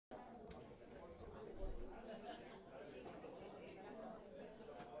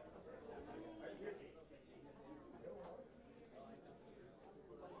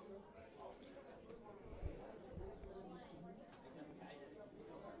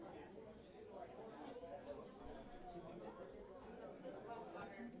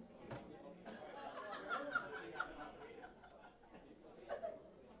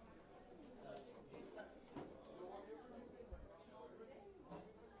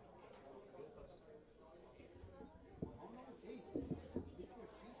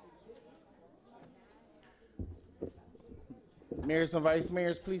Mayors and vice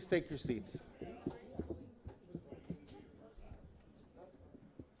mayors, please take your seats.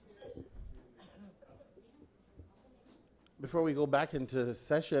 Before we go back into the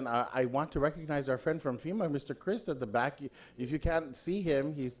session, I want to recognize our friend from FEMA, Mr. Chris, at the back. If you can't see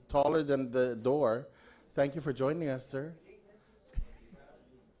him, he's taller than the door. Thank you for joining us, sir.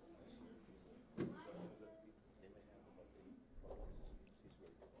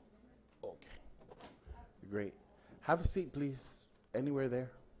 Okay. Great. Have a seat, please. Anywhere there.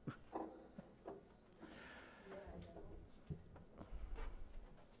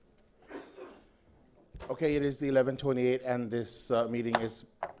 Okay, it is 11:28, and this meeting is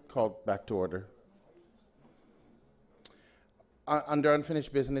called back to order. Under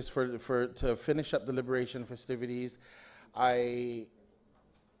unfinished business, to finish up the Liberation festivities, I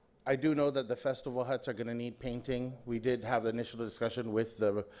do know that the festival huts are going to need painting. We did have the initial discussion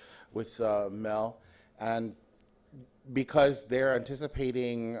with Mel, and because they're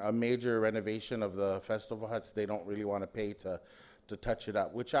anticipating a major renovation of the festival huts, they don't really want to pay to touch it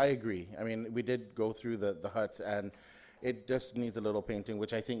up, which I agree. I mean, we did go through the huts, and it just needs a little painting,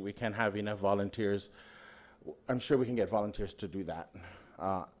 which I think we can have enough volunteers. I'm sure we can get volunteers to do that,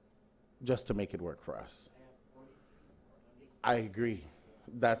 just to make it work for us. I agree.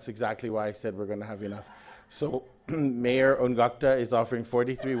 That's exactly why I said we're going to have enough. So Mayor Ongakta is offering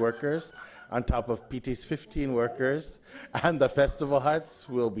 43 workers on top of PT's 15 workers, and the festival huts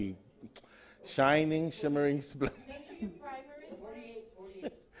will be shining, shimmering, splendid.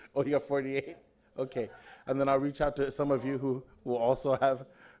 Oh, you have 48? Okay. And then I'll reach out to some of you who will also have,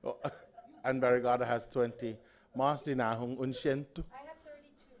 and Barrigada has 20. Mas dinahong unsiento. I have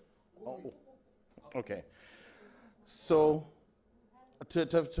 32. Oh, okay. So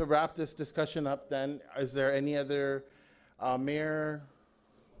to wrap this discussion up then, is there any other, the mayor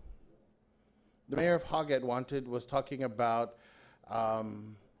of Hoggett was talking about,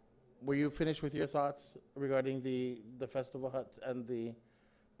 were you finished with your thoughts regarding the festival huts and the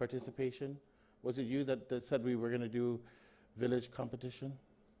participation? Was it you that said we were going to do village competition?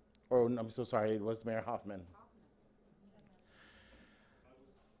 Or I'm so sorry, it was Mayor Hoffman.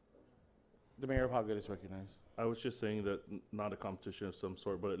 The mayor of Hoggett is recognized. I was just saying that not a competition of some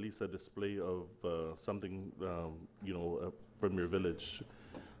sort, but at least a display of something, from your village.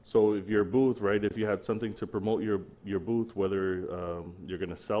 So if your booth, right, if you had something to promote your booth, whether you're going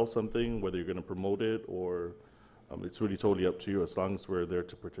to sell something, whether you're going to promote it, or it's really totally up to you, as long as we're there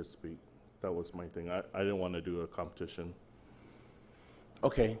to participate. That was my thing. I didn't want to do a competition.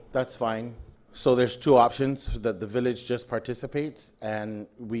 Okay, that's fine. So there's two options: that the village just participates and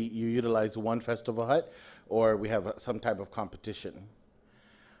you utilize one festival hut, or we have some type of competition.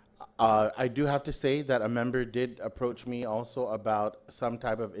 I do have to say that a member did approach me also about some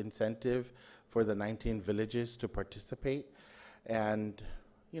type of incentive for the 19 villages to participate. And,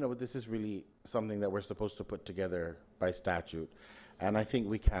 this is really something that we're supposed to put together by statute. And I think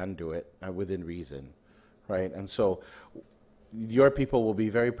we can do it within reason, right? And so your people will be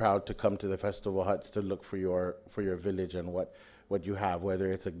very proud to come to the festival huts to look for your village and what you have,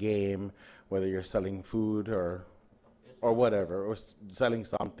 whether it's a game, whether you're selling food or whatever, or selling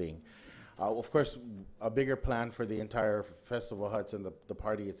something. Of course, a bigger plan for the entire festival huts and the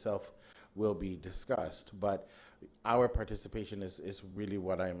party itself will be discussed, but our participation is really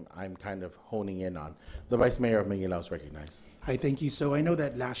what I'm kind of honing in on. The Vice Mayor of Manila is recognized. Hi, thank you. So I know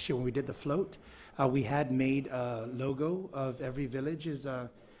that last year when we did the float, we had made a logo of every village's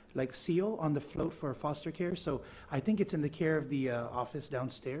like seal on the float for foster care. So I think it's in the care of the office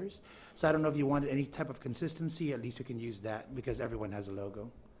downstairs. So I don't know if you wanted any type of consistency, at least we can use that because everyone has a logo.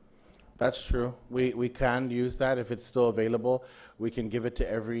 That's true. We can use that if it's still available. We can give it to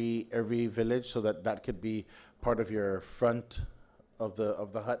every village so that could be part of your front of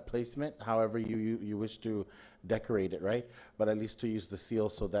the hut placement, however you wish to decorate it, right? But at least to use the seal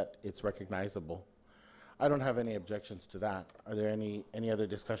so that it's recognizable. I don't have any objections to that. Are there any other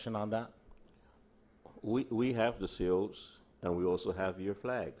discussion on that? We have the seals, and we also have your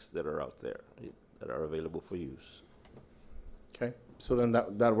flags that are out there that are available for use. Okay, so then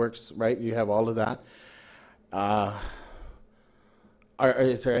that works, right? You have all of that.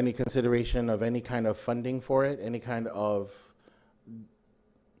 Is there any consideration of any kind of funding for it? Any kind of?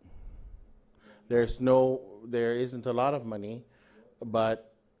 There isn't a lot of money,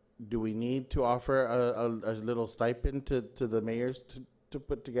 but do we need to offer a little stipend to the mayors to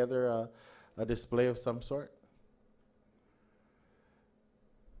put together a display of some sort?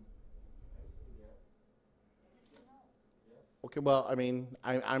 Okay, well, I mean,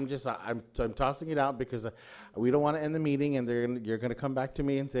 I'm tossing it out because we don't want to end the meeting, and you're going to come back to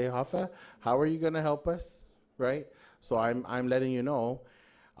me and say, Hoffa, how are you going to help us, right? So I'm letting you know,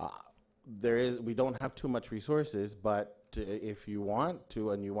 we don't have too much resources, but if you want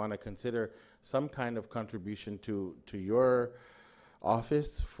to and you want to consider some kind of contribution to your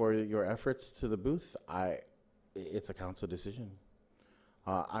office for your efforts to the booth, it's a council decision.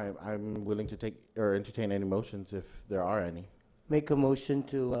 I'm willing to take or entertain any motions if there are any. Make a motion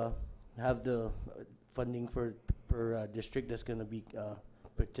to have the funding per district that's going to be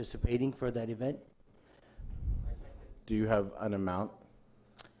participating for that event. Do you have an amount?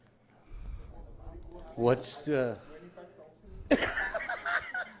 What's the...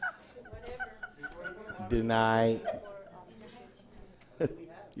 Deny.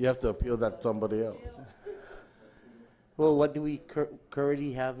 You have to appeal that to somebody else. Well, what do we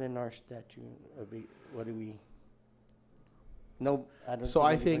currently have in our statute? What do we... No, I don't So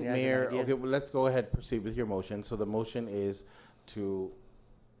I anybody think, has an Mayor, idea. okay, well, let's go ahead, proceed with your motion. So the motion is to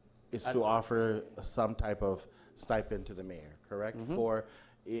offer some type of stipend to the mayor, correct? For,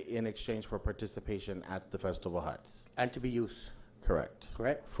 in exchange for participation at the Festival Huts, And to be used, correct?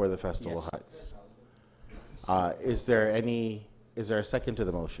 correct? For the Festival Yes. Huts. Is there a second to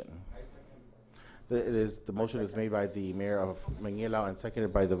the motion? The motion is made by the mayor of Manguilao and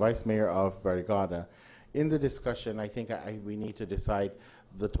seconded by the vice mayor of Barrigada. In the discussion, I think we need to decide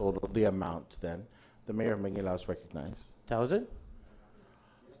the amount then. The mayor of Manguilao is recognized. 1,000?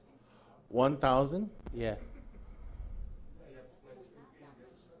 1,000? Yeah.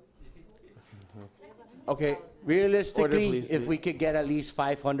 Okay, Realistically, please, if please. we could get at least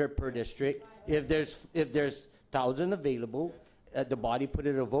 500 per district, if there's 1,000 available, the body put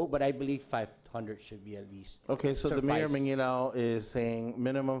it a vote, but I believe 500 should be at least. okay, so the mayor of Suffice. Manguilao is saying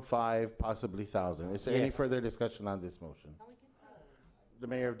minimum 5, possibly 1,000. Is there any Yes. further discussion on this motion? The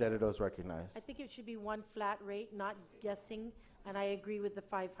mayor of Dededo is recognized. I think it should be one flat rate, not guessing, and I agree with the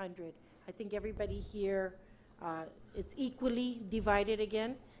 500. I think everybody here, it's equally divided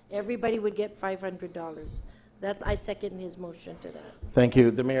again. Everybody would get $500. I second his motion to that. Thank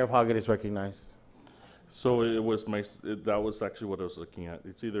you. The mayor of Haggard is recognized. So it was that was actually what I was looking at.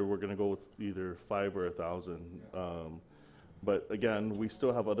 It's either we're gonna go with either 5 or 1,000. But again, we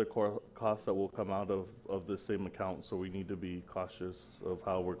still have other costs that will come out of the same account, so we need to be cautious of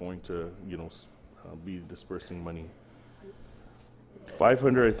how we're going to, be dispersing money.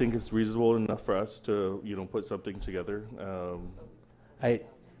 500, I think, is reasonable enough for us to, put something together. I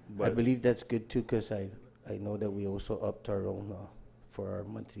But- believe that's good too, because I know that we also upped our own for our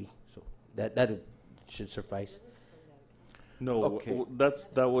monthly, so that should suffice. No, Okay. that's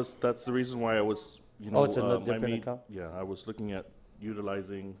the reason why I was, Oh, it's a I different made- account? Yeah, I was looking at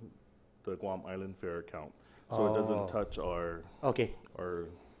utilizing the Guam Island Fair account, so it Oh. doesn't touch our Okay,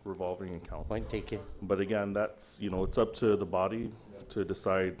 revolving account. point taken. But again, that's, it's up to the body to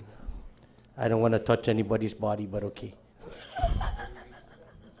decide. I don't want to touch anybody's body, but okay.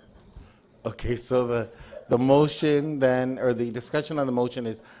 Okay, so the motion then, or the discussion on the motion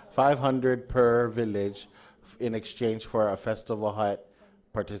is 500 per village in exchange for a Festival Hut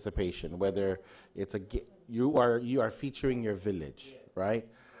participation, whether it's you are featuring your village, right?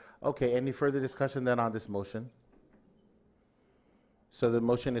 Okay, any further discussion then on this motion? So the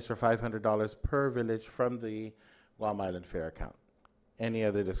motion is for $500 per village from the Guam Island Fair account. Any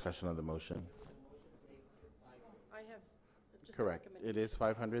other discussion on the motion? I have just a Correct. recommendation. It is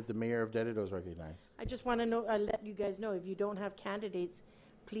 500. The mayor of Dededo is recognized. I just want to know, let you guys know, if you don't have candidates,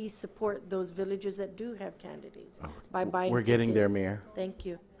 please support those villages that do have candidates by buying We're getting there, tickets. Mayor. Thank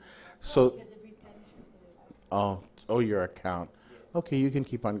you. So, your account. Okay, you can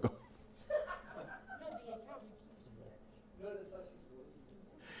keep on going.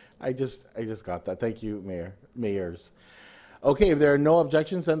 I just got that. Thank you, mayors. Okay, if there are no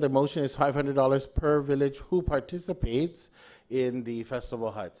objections, then the motion is $500 per village who participates in the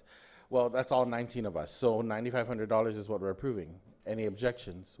Festival Huts. Well, that's all 19 of us, so $9,500 is what we're approving. Any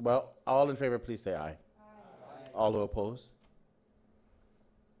objections? Well, all in favor, please say aye. All who oppose?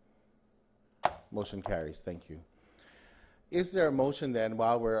 Motion carries. Thank you. Is there a motion then,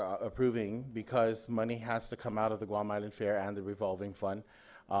 while we're approving, because money has to come out of the Guam Island Fair and the revolving fund,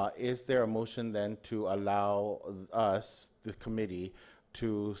 is there a motion then to allow us, the committee,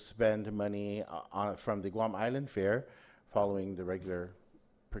 to spend money from the Guam Island Fair following the regular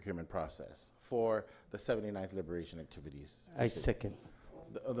procurement process for the 79th Liberation activities? I second.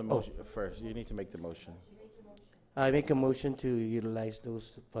 The motion, first, you need to make the motion. I make a motion to utilize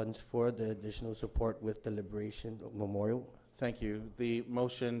those funds for the additional support with the Liberation Memorial. Thank you. The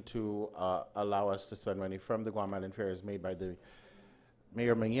motion to allow us to spend money from the Guam Island Fair is made by the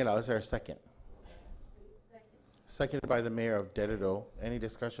Mayor Manguilao. Is there a second? Seconded by the Mayor of Dededo. Any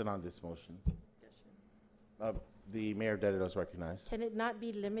discussion on this motion? The Mayor Dedido is recognized. Can it not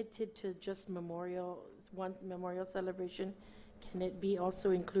be limited to just one's memorial celebration? Can it be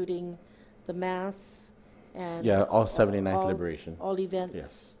also including the mass and? Yeah, all 79th all- Liberation. All events?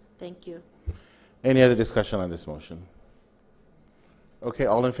 Yes. Thank you. Any other discussion on this motion? Okay,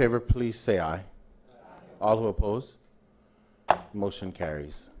 all in favor, please say aye. All who oppose? Motion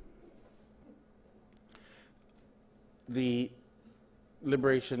carries. The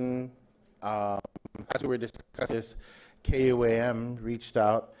Liberation, as we were discussing this, KUAM reached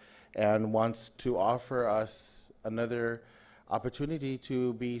out and wants to offer us another opportunity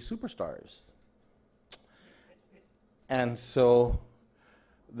to be superstars. And so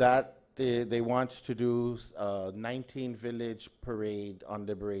that they want to do a 19 village parade on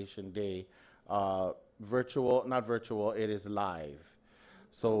Liberation Day. Virtual, not virtual, it is live.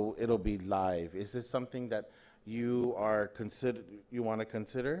 So it'll be live. Is this something that you want to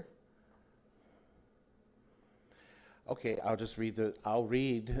consider? Okay, I'll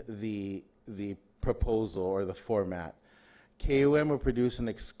read the proposal or the format. KUM will produce an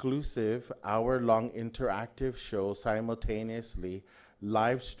exclusive hour-long interactive show simultaneously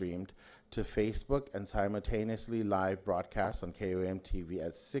live streamed to Facebook and simultaneously live broadcast on KUM TV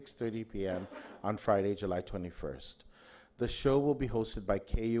at 6:30 p.m. on Friday, July 21st. The show will be hosted by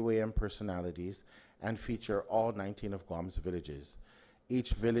KUAM personalities and feature all 19 of Guam's villages.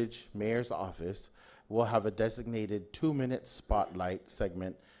 Each village mayor's office will have a designated 2-minute spotlight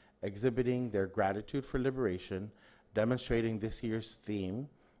segment exhibiting their gratitude for liberation, demonstrating this year's theme,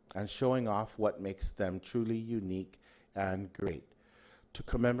 and showing off what makes them truly unique and great. To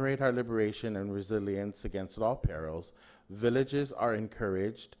commemorate our liberation and resilience against all perils, villages are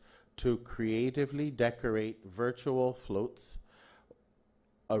encouraged to creatively decorate virtual floats,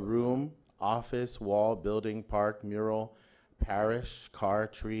 a room, office, wall, building, park, mural, parish, car,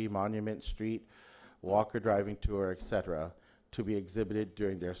 tree, monument, street, walker driving tour, etc., to be exhibited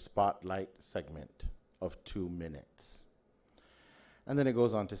during their spotlight segment of 2 minutes. And then it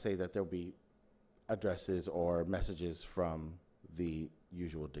goes on to say that there'll be addresses or messages from the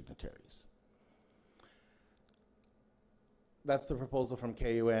usual dignitaries. That's the proposal from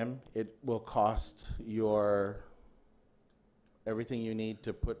KUM. It will cost everything you need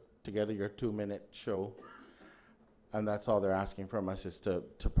to put together your 2-minute show. And that's all they're asking from us, is to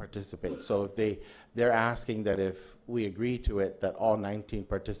participate. So if they're asking that if we agree to it, that all 19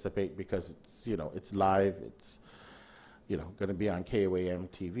 participate, because it's live, it's going to be on KUAM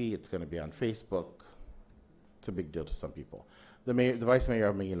TV, it's going to be on Facebook. It's a big deal to some people. The Vice Mayor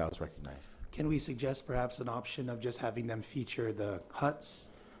of Mingilao is recognized. Can we suggest perhaps an option of just having them feature the huts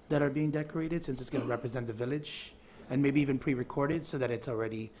that are being decorated, since it's going to represent the village, and maybe even pre-recorded so that it's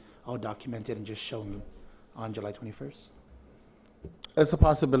already all documented and just shown on July 21st? It's a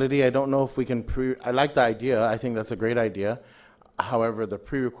possibility. I don't know if we can I like the idea. I think that's a great idea. However, the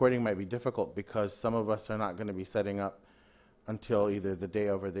pre-recording might be difficult because some of us are not going to be setting up until either the day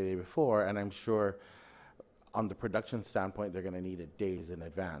of or the day before, and I'm sure on the production standpoint, they're going to need it days in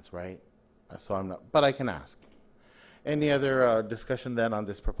advance, right? So I'm not, but I can ask. Any other discussion then on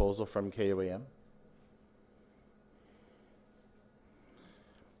this proposal from KUAM?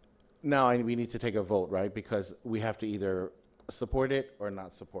 Now we need to take a vote, right? Because we have to either support it or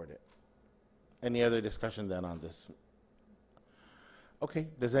not support it. Any other discussion then on this? Okay,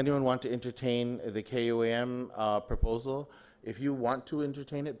 does anyone want to entertain the KUAM proposal? If you want to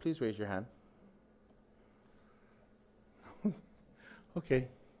entertain it, please raise your hand. Okay,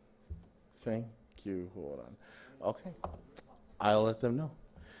 thank you, hold on. Okay, I'll let them know.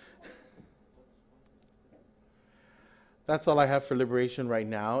 That's all I have for liberation right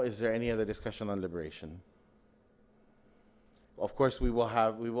now. Is there any other discussion on liberation? Of course, we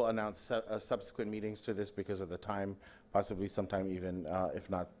will announce subsequent meetings to this because of the time, possibly sometime even, if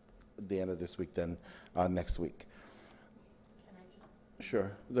not the end of this week, then next week.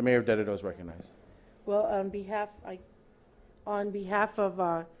 Sure, the Mayor of Dedido is recognized. Well, on behalf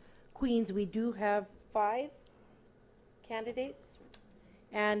of Queens, we do have 5 candidates.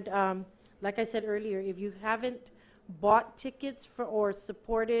 And like I said earlier, if you haven't bought tickets for or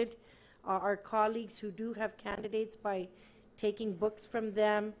supported our colleagues who do have candidates by taking books from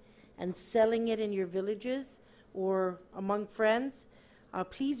them and selling it in your villages or among friends,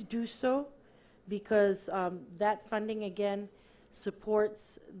 please do so, because that funding again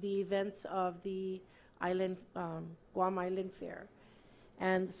supports the events of the Island, Guam Island Fair.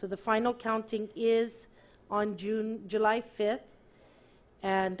 And so the final counting is on July 5th,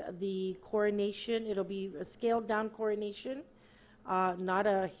 and the coronation, it'll be a scaled down coronation, not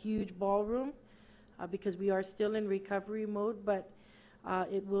a huge ballroom, because we are still in recovery mode, but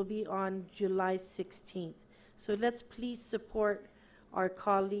it will be on July 16th. So let's please support our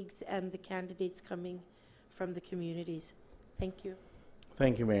colleagues and the candidates coming from the communities. Thank you.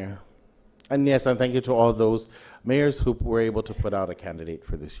 Thank you, Mayor. And yes, and thank you to all those mayors who were able to put out a candidate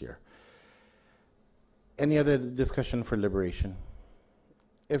for this year. Any other discussion for Liberation?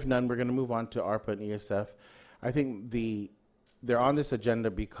 If none, we're going to move on to ARPA and ESF. I think they're on this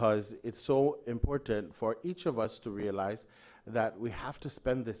agenda because it's so important for each of us to realize that we have to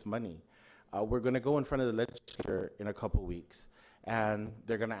spend this money. We're going to go in front of the legislature in a couple weeks, and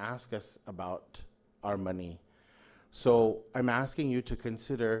they're going to ask us about our money. So I'm asking you to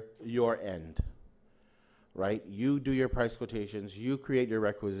consider your end, right? You do your price quotations, you create your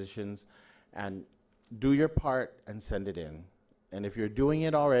requisitions, and do your part and send it in. And if you're doing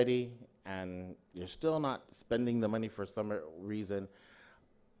it already and you're still not spending the money for some reason,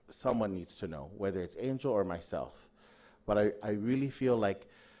 someone needs to know, whether it's Angel or myself. But I really feel like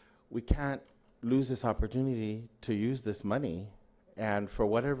we can't lose this opportunity to use this money. And for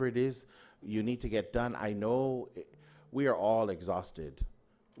whatever it is you need to get done, I know we are all exhausted.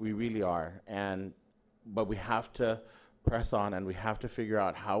 We really are. But we have to press on, and we have to figure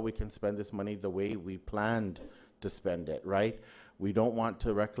out how we can spend this money the way we planned to spend it, right? We don't want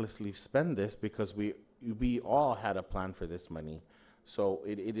to recklessly spend this because we all had a plan for this money. So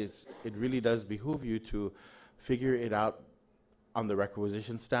it really does behoove you to figure it out on the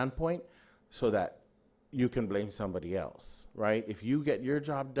requisition standpoint so that you can blame somebody else, right? If you get your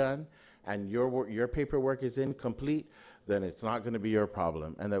job done and your paperwork is incomplete, then it's not going to be your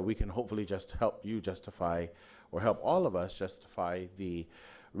problem, and that we can hopefully just help you justify, or help all of us justify the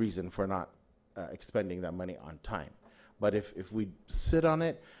reason for not expending that money on time. But if we sit on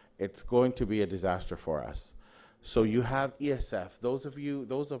it, it's going to be a disaster for us. So you have ESF. Those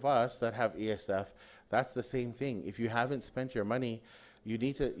of us that have ESF, that's the same thing. If you haven't spent your money, you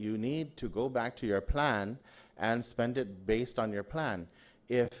need to go back to your plan and spend it based on your plan.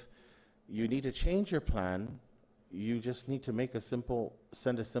 If you need to change your plan, you just need to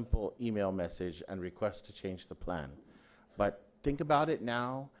send a simple email message and request to change the plan. But think about it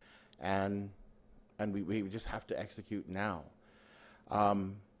now, and we just have to execute now.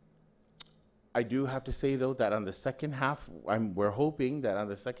 I do have to say, though, that on the second half, we're hoping that on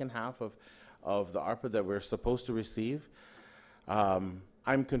the second half of the ARPA that we're supposed to receive,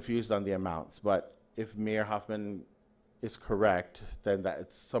 I'm confused on the amounts, but if Mayor Hoffman is correct, then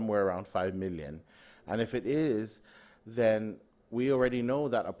it's somewhere around 5 million. And if it is, then we already know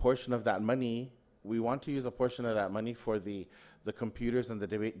that a portion of that money, we want to use a portion of that money for the computers and the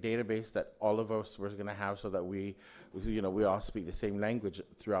database that all of us were going to have, so that we all speak the same language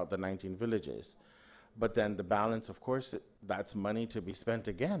throughout the 19 villages. But then the balance, of course, that's money to be spent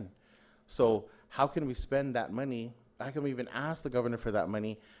again. So how can we spend that money? How can we even ask the governor for that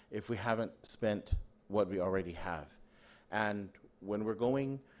money if we haven't spent what we already have? And when we'll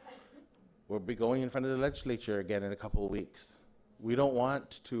be going in front of the legislature again in a couple of weeks. We don't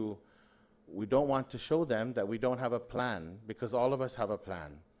want to show them that we don't have a plan, because all of us have a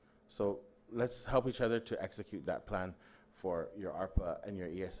plan. So let's help each other to execute that plan for your ARPA and your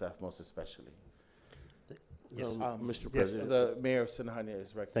ESF most especially. Yes. Mr. Yes, President. the Mayor of Sinajana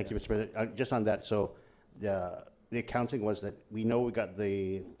is recognized. Thank you, Mr. President. Just on that, so the accounting was that we know we got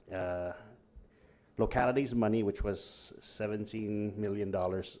the localities money, which was $17 million,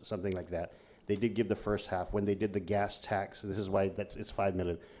 something like that. They did give the first half. When they did the gas tax, this is why it's 5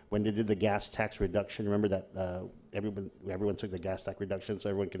 million. When they did the gas tax reduction, remember that everyone took the gas tax reduction so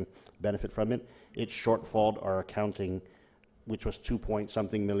everyone can benefit from it. It shortfalled our accounting, which was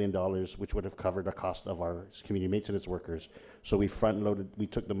 $2-point-something million, which would have covered the cost of our community maintenance workers. So we front-loaded. We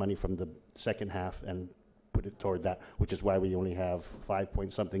took the money from the second half and put it toward that, which is why we only have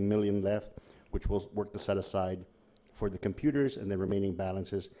 $5-point-something million left, which we'll work to set aside for the computers, and the remaining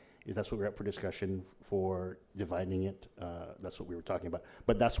balances. That's what we're up for discussion for dividing it. That's what we were talking about.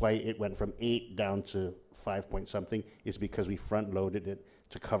 But that's why it went from 8 down to 5-point-something, is because we front-loaded it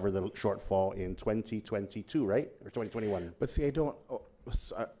to cover the shortfall in 2022, right? Or 2021? But see, Mr.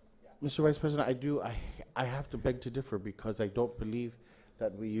 Vice President, I have to beg to differ, because I don't believe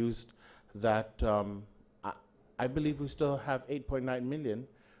that we used that. I believe we still have 8.9 million,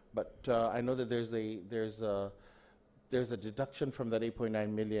 but I know that there's a deduction from that 8.9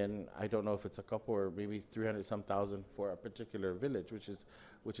 million. I don't know if it's a couple or maybe 300-some thousand for a particular village,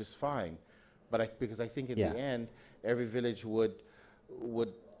 which is fine. But because I think in the end, every village would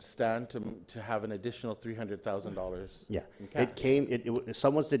stand to have an additional $300,000. Yeah, in cash.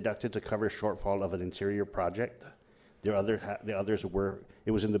 Some was deducted to cover shortfall of an interior project. The others were,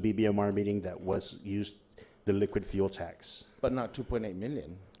 it was in the BBMR meeting that was used the liquid fuel tax. But not 2.8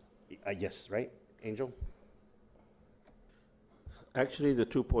 million. Yes, right, Angel? Actually, the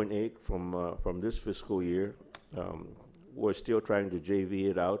 2.8 from this fiscal year, we're still trying to JV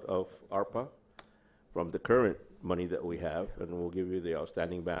it out of ARPA from the current money that we have, and we'll give you the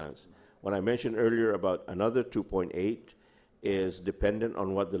outstanding balance. When I mentioned earlier about another 2.8 is dependent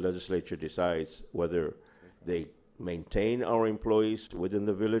on what the legislature decides, whether they maintain our employees within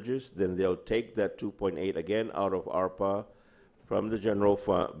the villages, then they'll take that 2.8 again out of ARPA from the general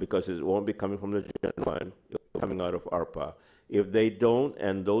fund, because it won't be coming from the general fund, it'll be coming out of ARPA. If they don't,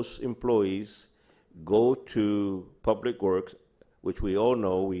 and those employees go to Public Works, which we all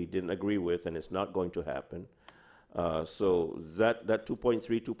know we didn't agree with, and it's not going to happen. So that $2.3,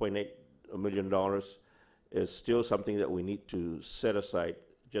 $2.8 million is still something that we need to set aside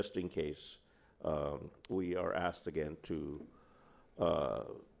just in case we are asked again to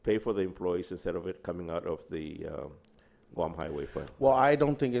pay for the employees instead of it coming out of the Guam Highway Fund. Well, I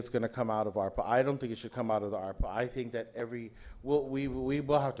don't think it's going to come out of ARPA. I don't think it should come out of the ARPA. I think that we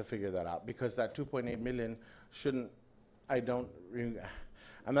will have to figure that out, because that 2.8 million shouldn't,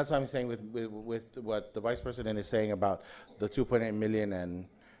 and that's what I'm saying with what the Vice President is saying about the 2.8 million and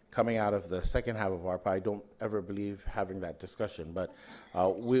coming out of the second half of ARPA. I don't ever believe having that discussion, but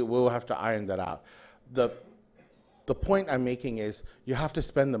we will have to iron that out. The point I'm making is you have to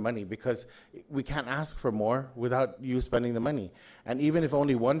spend the money, because we can't ask for more without you spending the money. And even if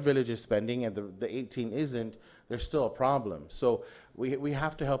only one village is spending and the 18 isn't, there's still a problem. So we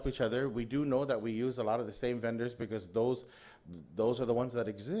have to help each other. We do know that we use a lot of the same vendors, because those are the ones that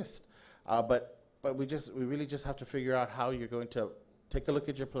exist. But we really just have to figure out how you're going to take a look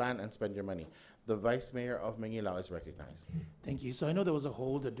at your plan and spend your money. The Vice Mayor of Manila is recognized. Thank you. So I know there was a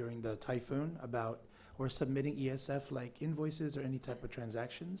hold during the typhoon about or submitting ESF like invoices or any type of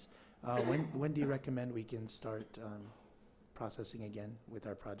transactions. When do you recommend we can start processing again with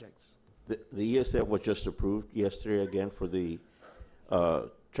our projects? The ESF was just approved yesterday again for the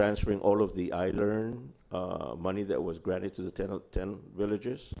transferring all of the iLearn money that was granted to the 10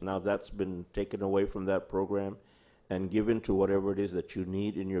 villages. Now that's been taken away from that program and given to whatever it is that you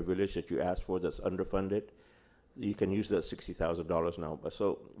need in your village that you asked for that's underfunded. You can use that $60,000 now.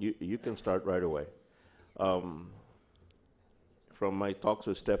 So you can start right away. From my talks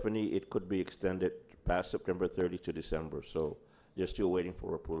with Stephanie, it could be extended past September 30 to December. So they're still waiting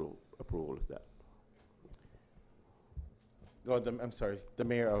for approval of that. I'm sorry, the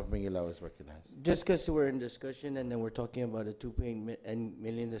Mayor of Manila is recognized. Just because we're in discussion and then we're talking about a 2.8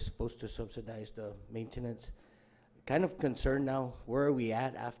 million that's supposed to subsidize the maintenance, kind of concerned now, where are we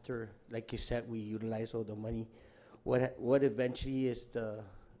at after, like you said, we utilize all the money? What eventually is the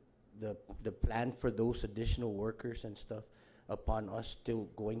plan for those additional workers and stuff upon us still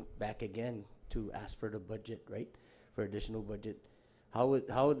going back again to ask for the budget, right? For additional budget.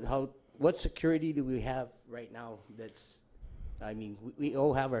 What security do we have right now that's, I mean, we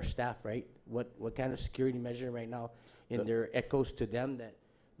all have our staff, right? What kind of security measure right now in their echoes to them that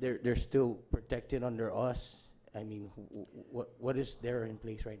they're still protected under us? I mean, what is there in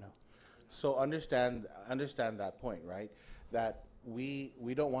place right now? So understand that point, right? That we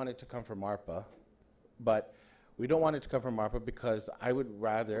don't want it to come from ARPA, but we don't want it to come from ARPA because I would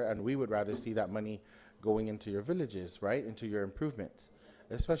rather, and we would rather see that money going into your villages, right? Into your improvements,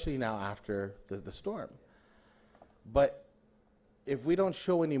 especially now after the storm. But if we don't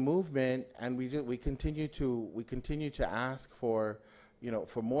show any movement and we continue to ask for,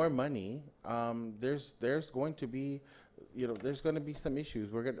 for more money, there's going to be, there's going to be some issues.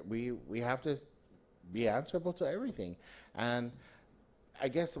 We have to be answerable to everything. And I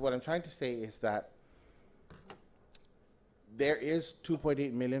guess what I'm trying to say is that there is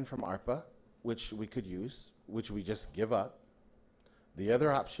 2.8 million from ARPA, which we could use, which we just give up. The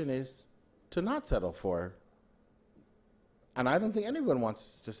other option is to not settle for, and I don't think anyone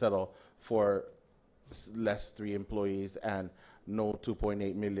wants to settle for less 3 employees and no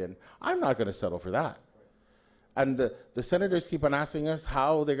 2.8 million. I'm not going to settle for that. And the senators keep on asking us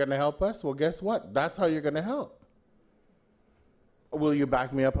how they're going to help us. Well, guess what? That's how you're going to help. Will you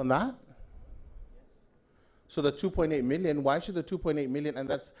back me up on that? So the 2.8 million, why should the 2.8 million, and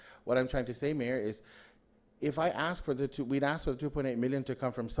that's what I'm trying to say, Mayor, is if I ask for we'd ask for the 2.8 million to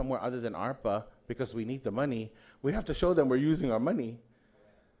come from somewhere other than ARPA because we need the money, we have to show them we're using our money.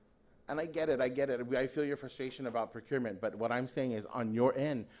 And I get it. I feel your frustration about procurement, but what I'm saying is on your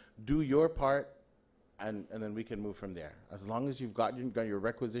end, do your part, and then we can move from there. As long as you've got your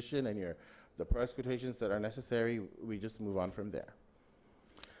requisition and the price quotations that are necessary, we just move on from there.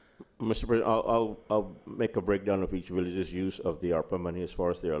 Mr. President, I'll make a breakdown of each village's use of the ARPA money as far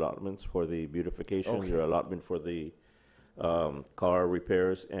as their allotments for the beautification, their allotment for the car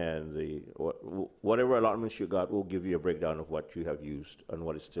repairs, and whatever allotments you got, we'll give you a breakdown of what you have used and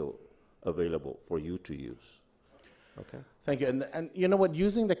what is still available for you to use. Okay? Thank you. And you know what?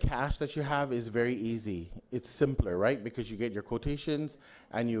 Using the cash that you have is very easy. It's simpler, right? Because you get your quotations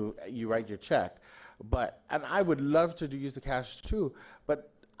and you write your check. And I would love to use the cash too,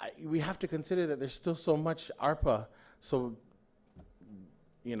 but we have to consider that there's still so much ARPA. So,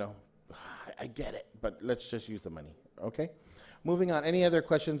 you know, I get it, but let's just use the money, okay? Moving on, any other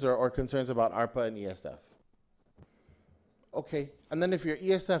questions or concerns about ARPA and ESF? Okay, and then if you're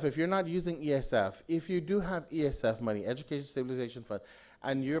ESF, if you're not using ESF, if you do have ESF money, Education Stabilization Fund,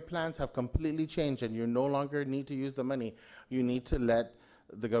 and your plans have completely changed and you no longer need to use the money, you need to let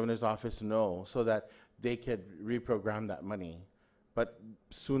the governor's office know so that they could reprogram that money, but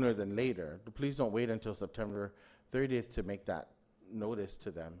sooner than later. Please don't wait until September 30th to make that notice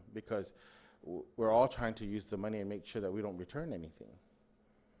to them, because we're all trying to use the money and make sure that we don't return anything.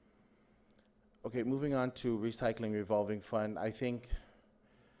 Okay, moving on to recycling revolving fund. I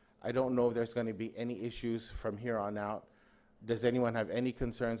don't know if there's going to be any issues from here on out. Does anyone have any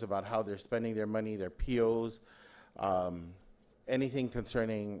concerns about how they're spending their money, their POs, anything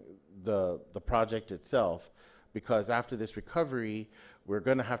concerning the project itself? Because after this recovery, we're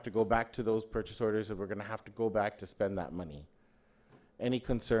going to have to go back to those purchase orders and we're going to have to go back to spend that money. Any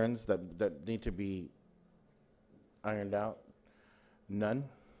concerns that need to be ironed out? None?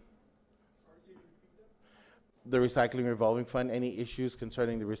 The recycling revolving fund, any issues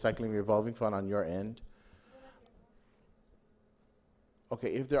concerning the recycling revolving fund on your end?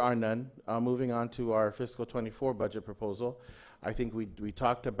 Okay, if there are none, moving on to our fiscal 24 budget proposal. I think we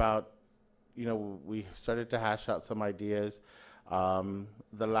talked about, you know, we started to hash out some ideas. The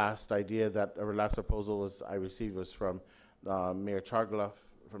last idea that, or last proposal I received was from Mayor Chargaloff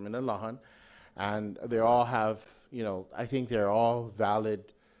from Inalahan, and they all have, you know, I think they're all valid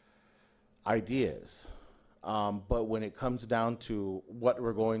ideas. But when it comes down to what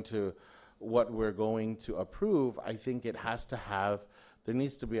we're going to approve, I think it has to have, there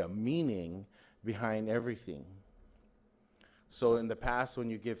needs to be a meaning behind everything. So in the past, when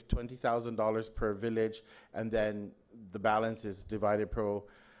you give $20,000 per village and then the balance is divided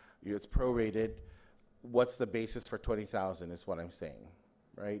it's prorated, what's the basis for 20,000 is what I'm saying,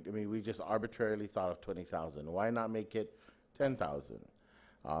 right? I mean, we just arbitrarily thought of 20,000. Why not make it 10,000?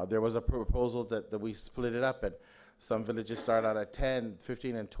 There was a proposal that we split it up, and some villages start out at 10,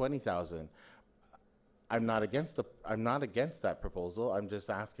 15, and 20,000. I'm not against that proposal. I'm just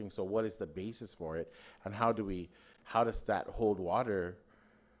asking, so what is the basis for it, and how does that hold water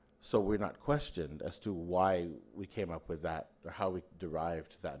so we're not questioned as to why we came up with that or how we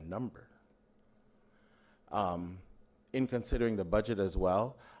derived that number? In considering the budget as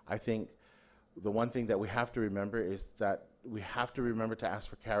well, I think the one thing that we have to remember is that we have to remember to ask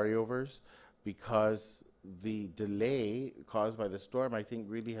for carryovers, because the delay caused by the storm, I think,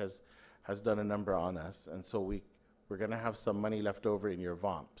 really has done a number on us. And so we're going to have some money left over in your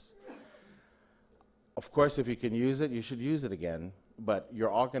VOMPs. Of course, if you can use it, you should use it again, but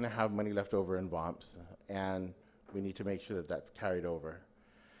you're all going to have money left over in VOMPs, and we need to make sure that that's carried over.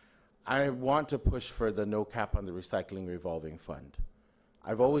 I want to push for the no cap on the recycling revolving fund.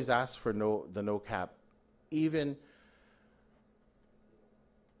 I've always asked for the no cap, even,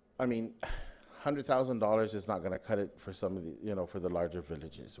 I mean, $100,000 is not going to cut it for some of the, you know, for the larger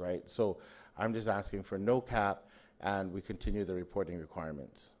villages, right? So I'm just asking for no cap, and we continue the reporting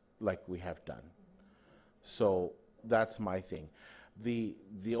requirements like we have done. So that's my thing. The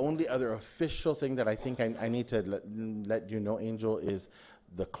only other official thing that I think I need to let you know, Angel, is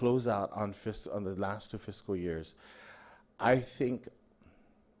the closeout on the last 2 fiscal years. I think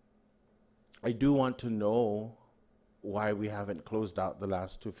I do want to know why we haven't closed out the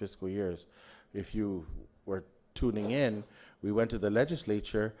last 2 fiscal years. If you were tuning in, we went to the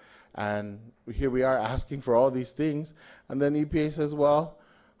legislature, and here we are asking for all these things, and then EPA says, well,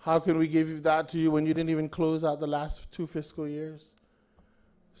 how can we give that to you when you didn't even close out the last 2 fiscal years?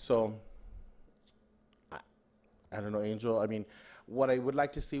 So, I don't know, Angel. I mean, what I would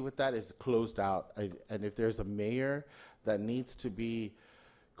like to see with that is closed out. And if there's a mayor that needs to be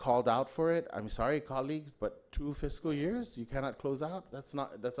called out for it, I'm sorry, colleagues, but 2 fiscal years you cannot close out.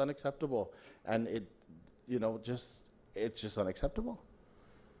 That's unacceptable, and it's just unacceptable.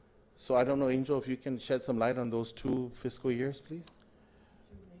 So I don't know, Angel, if you can shed some light on those 2 fiscal years, please.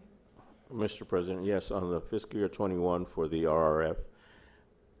 Mr. President, yes, on the fiscal year 21 for the RRF,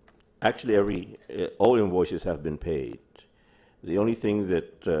 actually all invoices have been paid. The only thing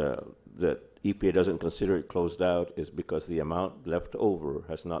that EPA doesn't consider it closed out is because the amount left over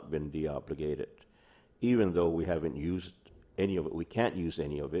has not been deobligated, even though we haven't used any of it. We can't use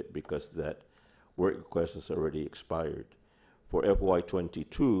any of it because that work request has already expired. For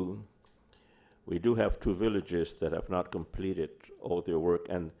FY22, we do have 2 villages that have not completed all their work,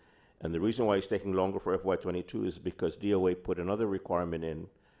 and the reason why it's taking longer for FY22 is because DOA put another requirement in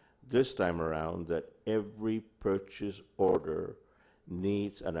this time around that every purchase order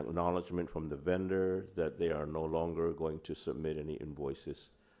needs an acknowledgement from the vendor that they are no longer going to submit any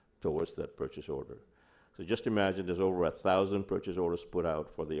invoices towards that purchase order. So just imagine there's over 1,000 purchase orders put out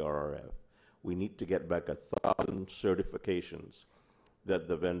for the RRF. We need to get back 1,000 certifications that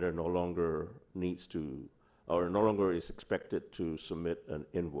the vendor no longer needs to, or no longer is expected to submit an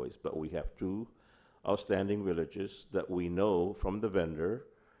invoice. But we have 2 outstanding villages that we know from the vendor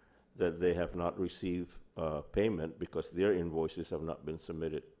that they have not received payment because their invoices have not been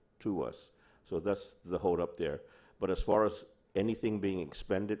submitted to us. So that's the hold up there. But as far as anything being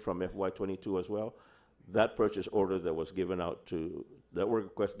expended from FY22 as well, that purchase order that was given out to, that work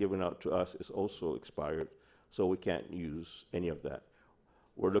request given out to us is also expired, so we can't use any of that.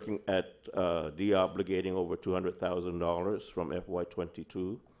 We're looking at de-obligating over $200,000 from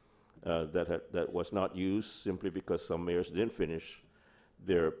FY22 that was not used simply because some mayors didn't finish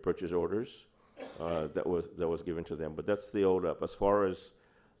their purchase orders that was given to them. But that's the hold up. As far as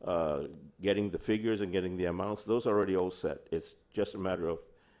getting the figures and getting the amounts, those are already all set. It's just a matter of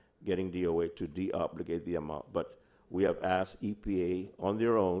getting DOA to de-obligate the amount. But we have asked EPA on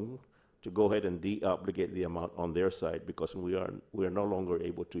their own to go ahead and de-obligate the amount on their side because we are no longer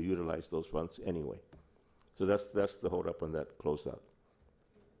able to utilize those funds anyway. So that's the hold up on that closeout.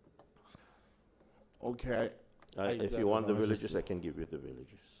 Okay. If you want the villages, I can give you the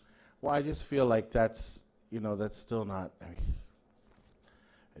villages. Well, I just feel like that's, that's still not,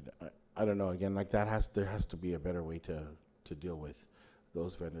 I don't know, again, like there has to be a better way to deal with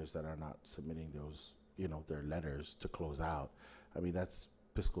those vendors that are not submitting those, their letters to close out. I mean, that's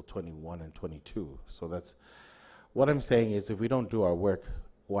fiscal 21 and 22. So that's, what I'm saying is if we don't do our work,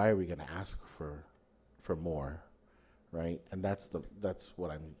 why are we going to ask for more, right? And that's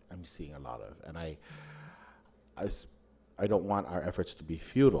what I'm seeing a lot of. And I don't want our efforts to be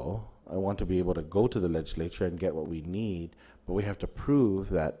futile. I want to be able to go to the legislature and get what we need, but we have to prove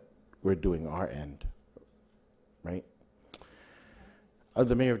that we're doing our end, right?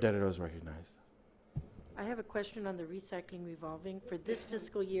 The mayor of Dededo is recognized. I have a question on the recycling revolving for this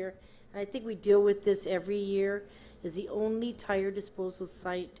fiscal year, and I think we deal with this every year, is the only tire disposal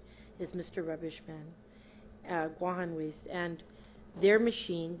site is Mr. Rubbishman, Guahan Waste, and their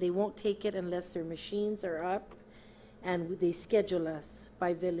machine, they won't take it unless their machines are up, and they schedule us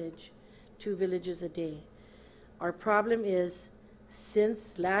by village, 2 villages a day. Our problem is,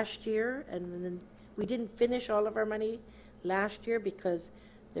 since last year, and then we didn't finish all of our money last year because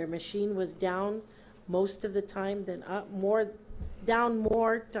their machine was down most of the time than up, down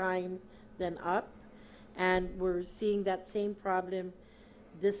more time than up, and we're seeing that same problem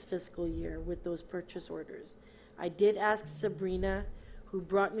this fiscal year with those purchase orders. I did ask Sabrina, who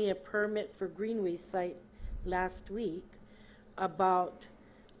brought me a permit for Greenway site last week, about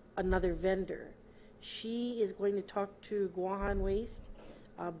another vendor. She is going to talk to Guahan Waste,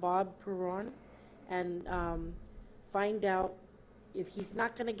 Bob Perron, and find out if he's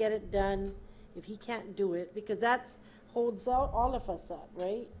not going to get it done, if he can't do it, because that holds out all of us up,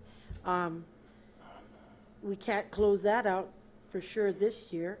 right? We can't close that out for sure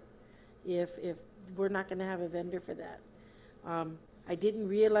this year if we're not going to have a vendor for that. I didn't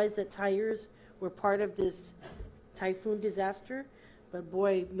realize that tires were part of this typhoon disaster, but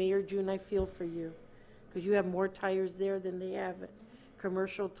boy, Mayor June, I feel for you, because you have more tires there than they have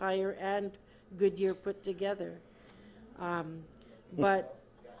Commercial Tire and Goodyear put together. But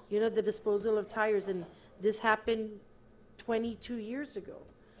the disposal of tires, and this happened 22 years ago.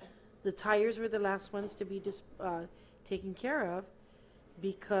 The tires were the last ones to be taken care of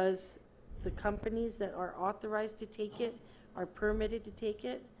because the companies that are authorized to take it, are permitted to take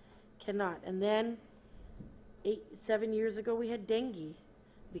it, cannot. And then 7 years ago, we had dengue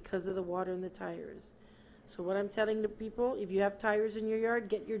because of the water in the tires. So what I'm telling the people, if you have tires in your yard,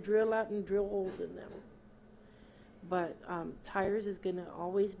 get your drill out and drill holes in them. But tires is going to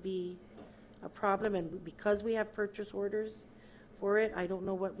always be a problem, and because we have purchase orders for it, I don't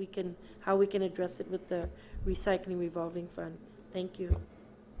know how we can address it with the recycling revolving fund. Thank you.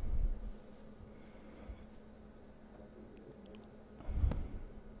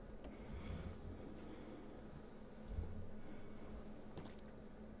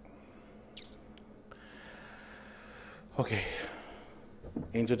 Okay.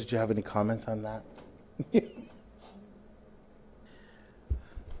 Angel, did you have any comments on that?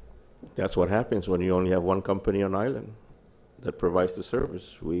 That's what happens when you only have one company on island. that provides the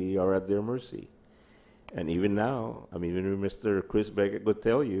service. We are at their mercy. And even now, I mean, even Mr. Chris Beckett could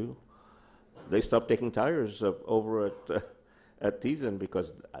tell you, they stopped taking tires over at Teason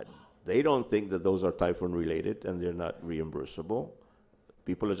because they don't think that those are typhoon related and they're not reimbursable.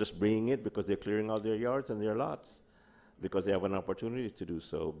 People are just bringing it because they're clearing out their yards and their lots because they have an opportunity to do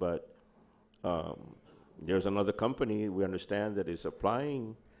so. But there's another company we understand that is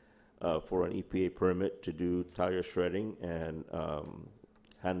applying for an EPA permit to do tire shredding and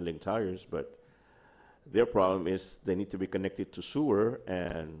handling tires, but their problem is they need to be connected to sewer,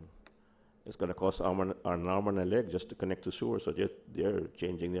 and it's going to cost an arm and a leg just to connect to sewer. So they're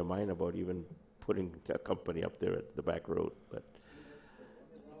changing their mind about even putting a company up there at the back road. But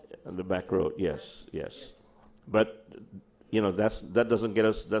on the back road, yes. But you know, that doesn't get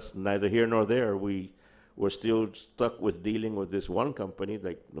us. That's neither here nor there. We're still stuck with dealing with this one company,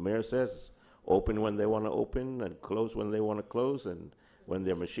 like the mayor says, open when they want to open and close when they want to close, and when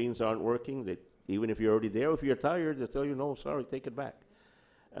their machines aren't working, they, even if you're already there, if you're tired, they tell you, no, sorry, take it back.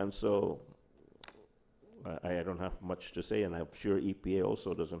 And so I don't have much to say, and I'm sure EPA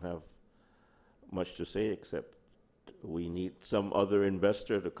also doesn't have much to say, except we need some other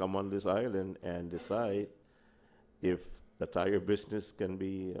investor to come on this island and decide if the tire business can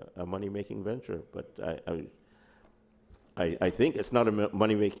be a money-making venture. But I think it's not a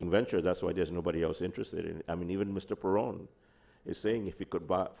money-making venture. That's why there's nobody else interested in it. I mean, even Mr. Perron is saying if he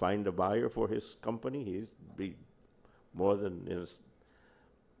could find a buyer for his company, he'd be more than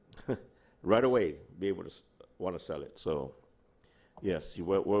right away be able to want to sell it. So yes,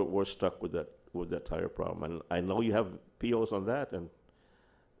 we're stuck with that tire problem, and I know you have POs on that, and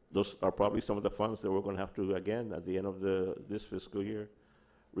those are probably some of the funds that we're going to have to, again, at the end of this fiscal year,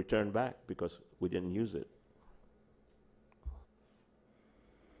 return back because we didn't use it.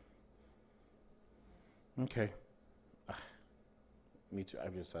 Okay. Me too.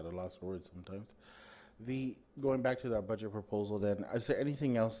 I'm just at a loss for words sometimes. Going back to that budget proposal then, is there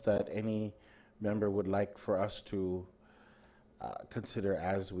anything else that any member would like for us to consider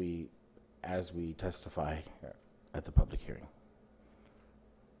as we testify at the public hearing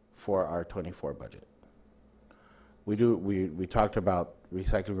for our 24 budget? We talked about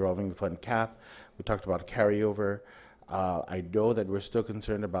recycling revolving fund cap. We talked about carryover. I know that we're still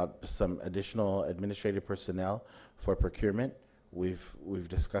concerned about some additional administrative personnel for procurement. We've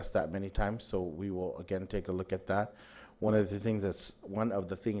discussed that many times, so we will again take a look at that. One of the things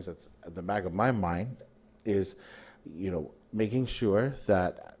that's at the back of my mind is, making sure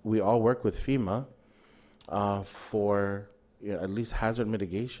that we all work with FEMA for at least hazard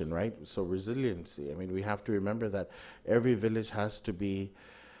mitigation, right? So resiliency. I mean, we have to remember that every village has to be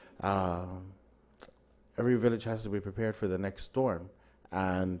prepared for the next storm,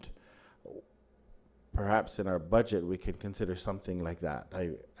 and perhaps in our budget we can consider something like that.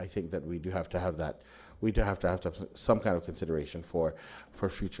 I think that we do have to have that. We do have to have some kind of consideration for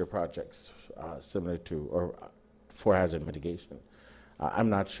future projects similar to or for hazard mitigation. I'm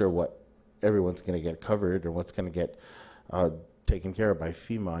not sure what everyone's going to get covered or what's going to get taken care of by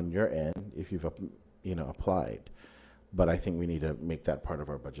FEMA on your end if you've applied, but I think we need to make that part of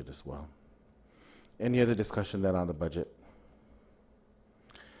our budget as well. Any other discussion then on the budget?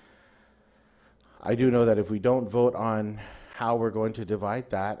 I do know that if we don't vote on how we're going to divide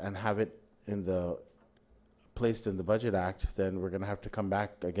that and have it placed in the Budget Act, then we're going to have to come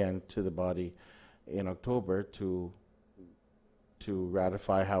back again to the body in October to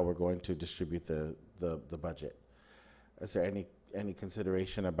ratify how we're going to distribute the budget. Is there any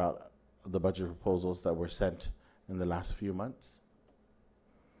consideration about the budget proposals that were sent in the last few months?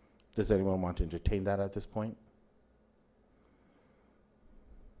 Does anyone want to entertain that at this point?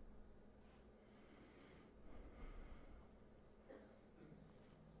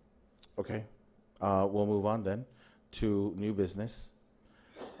 Okay, we'll move on then to new business.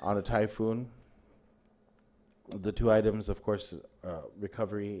 On the typhoon, the two items, of course, our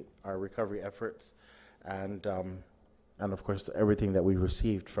recovery efforts, and of course everything that we've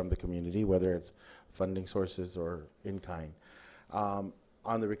received from the community, whether it's funding sources or in kind. On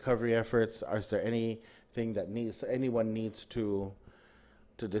the recovery efforts, is there anything that anyone needs to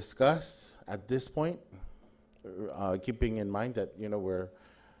discuss at this point? Keeping in mind that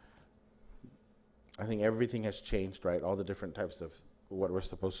I think everything has changed, right? All the different types of what we're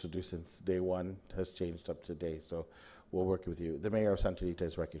supposed to do since day one has changed up to today. So we'll work with you. The mayor of Santa Rita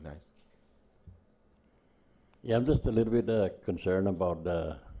is recognized. Yeah, I'm just a little bit concerned about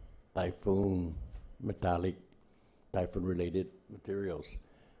the typhoon related materials.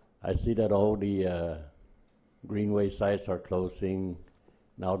 I see that all the greenway sites are closing.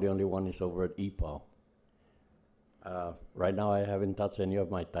 Now the only one is over at EPAW. Right now, I haven't touched any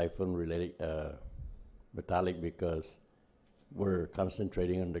of my typhoon-related metallic because we're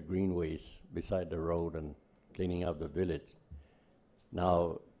concentrating on the greenways beside the road and cleaning up the village.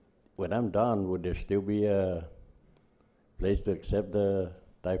 Now, when I'm done, would there still be a place to accept the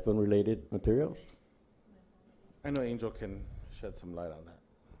typhoon-related materials? I know Angel can shed some light on that.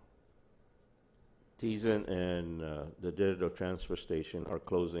 Teason and the Digital Transfer Station are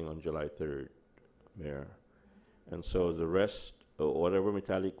closing on July 3rd, Mayor. And so the rest, whatever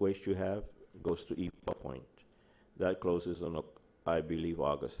metallic waste you have, goes to EPA Point. That closes on, I believe,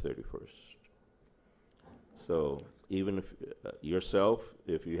 August 31st. So even if yourself,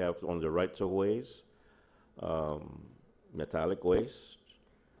 if you have on the rights of ways, metallic waste,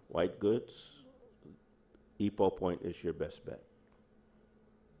 white goods, EPA Point is your best bet.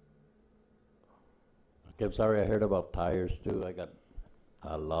 Okay, I'm sorry, I heard about tires too. I got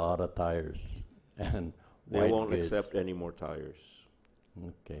a lot of tires and They white won't goods. accept any more tires.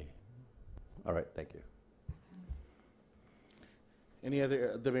 Okay. All right, thank you. Any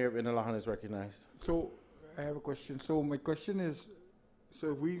other, the Mayor of Inalahan is recognized. So I have a question. So my question is,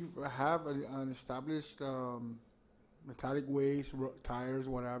 so if we have an established metallic waste, tires,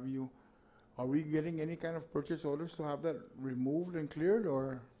 what have you, are we getting any kind of purchase orders to have that removed and cleared,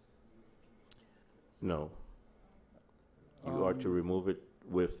 or? No. You are to remove it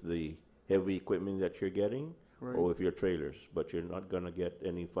with the heavy equipment that you're getting Right. or with your trailers, but you're not going to get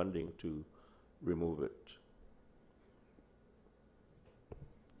any funding to remove it.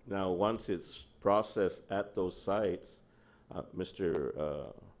 Now, once it's processed at those sites,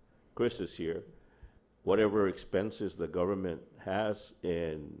 Mr. Chris is here, whatever expenses the government has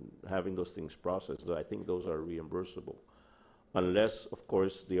in having those things processed, I think those are reimbursable. Unless, of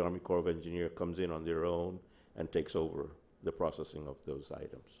course, the Army Corps of Engineers comes in on their own and takes over the processing of those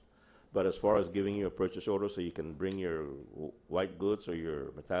items. But as far as giving you a purchase order so you can bring your white goods or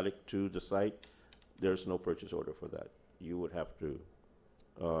your metallic to the site, there's no purchase order for that. You would have to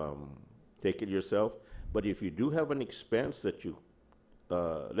take it yourself. But if you do have an expense that you,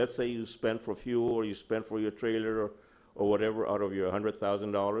 let's say you spend for fuel or you spend for your trailer or whatever out of your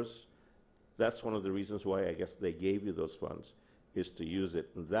 $100,000, that's one of the reasons why I guess they gave you those funds, is to use it.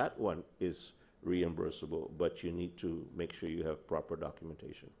 And that one is reimbursable, but you need to make sure you have proper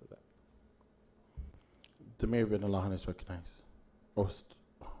documentation for that. The Mayor of Inalahan is recognized. Oh,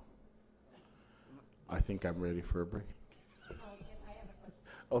 I think I'm ready for a break.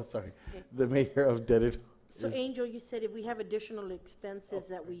 Oh, sorry. Yes. The Mayor of Dededo. So is- Angel, you said if we have additional expenses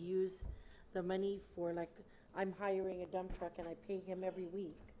that we use the money for, like, I'm hiring a dump truck and I pay him every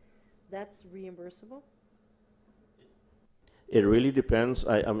week, that's reimbursable? It really depends.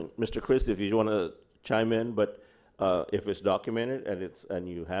 I mean, Mr. Chris, if you want to chime in, but if it's documented and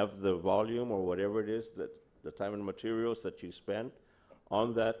you have the volume or whatever it is, that the time and materials that you spend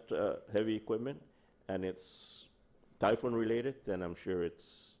on that heavy equipment, and it's typhoon related, then I'm sure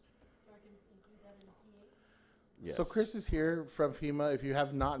it's. Yes. So Chris is here from FEMA. If you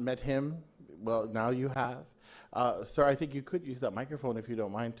have not met him, well, now you have. Sir, I think you could use that microphone if you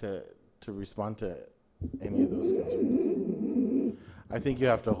don't mind to respond to any of those concerns. I think you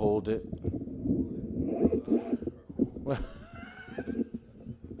have to hold it.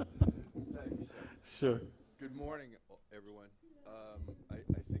 Sure. Good morning, everyone. I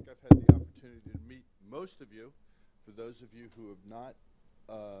think I've had the opportunity to meet most of you. For those of you who have not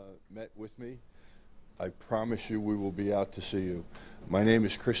met with me, I promise you we will be out to see you. My name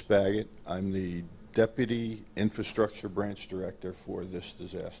is Chris Baggett. I'm the Deputy Infrastructure Branch Director for this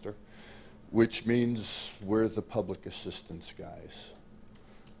disaster, which means we're the public assistance guys,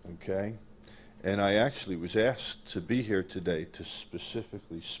 okay? And I actually was asked to be here today to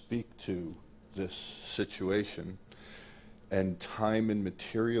specifically speak to this situation and time and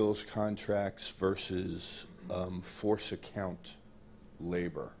materials contracts versus force account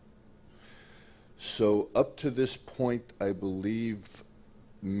labor. So up to this point, I believe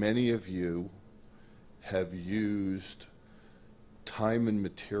many of you have used time and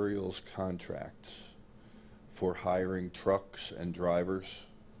materials contracts for hiring trucks and drivers.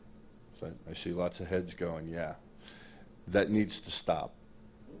 So I see lots of heads going, yeah. That needs to stop.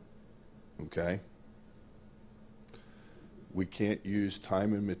 Okay? We can't use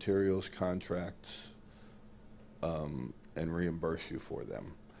time and materials contracts and reimburse you for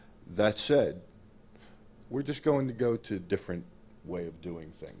them. That said, we're just going to go to a different way of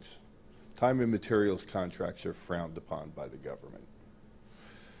doing things. Time and materials contracts are frowned upon by the government.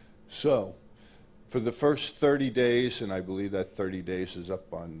 So, for the first 30 days, and I believe that 30 days is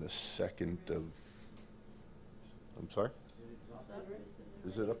up on the 2nd of, I'm sorry?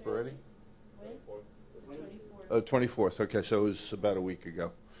 Is it up already? 24th, okay, so it was about a week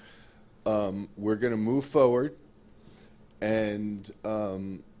ago. We're going to move forward, and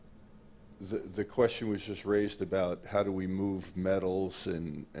the question was just raised about how do we move metals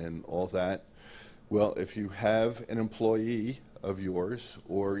and all that. Well, if you have an employee of yours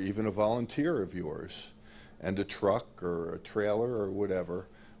or even a volunteer of yours and a truck or a trailer or whatever,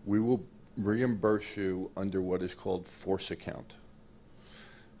 we will reimburse you under what is called force account.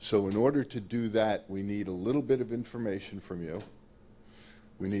 So in order to do that, we need a little bit of information from you.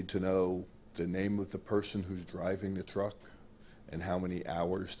 We need to know the name of the person who's driving the truck and how many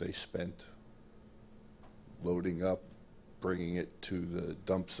hours they spent loading up, bringing it to the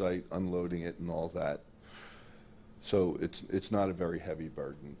dump site, unloading it, and all that. So it's not a very heavy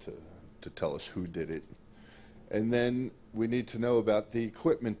burden to tell us who did it. And then we need to know about the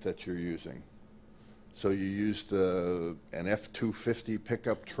equipment that you're using. So you used an F-250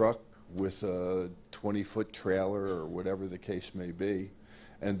 pickup truck with a 20-foot trailer or whatever the case may be,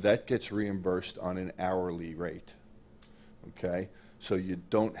 and that gets reimbursed on an hourly rate, okay? So you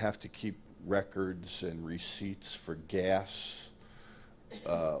don't have to keep records and receipts for gas,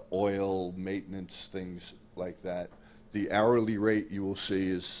 oil, maintenance, things like that. The hourly rate you will see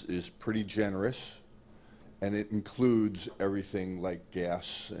is pretty generous, and it includes everything like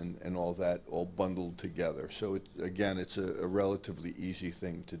gas and all that, all bundled together. So it's, again, it's a relatively easy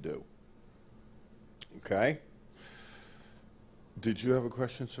thing to do. Okay? Did you have a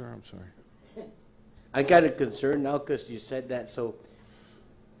question, sir? I'm sorry. I got a concern now because you said that, so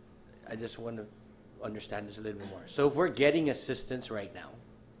I just want to understand this a little bit more. So if we're getting assistance right now,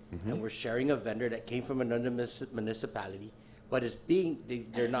 and we're sharing a vendor that came from another municipality, but is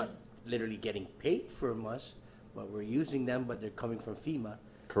they're not literally getting paid from us, but we're using them, but they're coming from FEMA.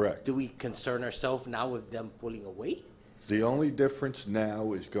 Correct. Do we concern ourselves now with them pulling away? The only difference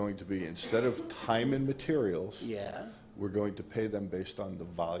now is going to be, instead of time and materials, Yeah. we're going to pay them based on the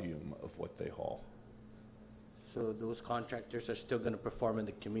volume of what they haul. So those contractors are still going to perform in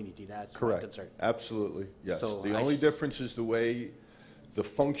the community. That's my Correct. concern. Absolutely, yes. So The only difference is the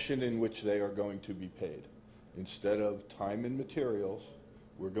function in which they are going to be paid. Instead of time and materials,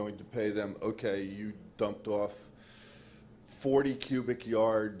 we're going to pay them, okay, you dumped off 40 cubic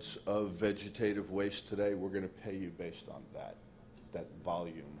yards of vegetative waste today, we're going to pay you based on that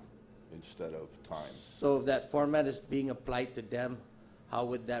volume instead of time. So if that format is being applied to them, how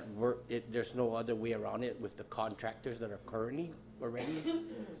would that work? There's no other way around it with the contractors that are currently already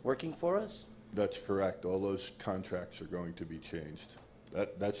working for us? That's correct. All those contracts are going to be changed.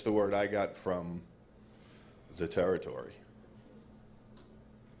 That's the word I got from the territory.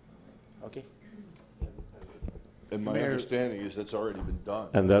 Okay. And my understanding is that's already been done.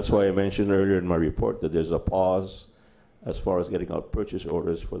 And that's why I mentioned earlier in my report that there's a pause as far as getting out purchase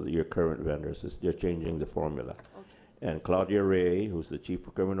orders for your current vendors. They're changing the formula. And Claudia Ray, who's the Chief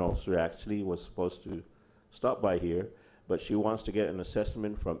Procurement Officer, actually was supposed to stop by here, but she wants to get an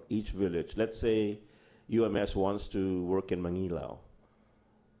assessment from each village. Let's say UMS wants to work in Manilao.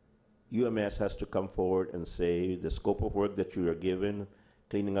 UMS has to come forward and say the scope of work that you are given,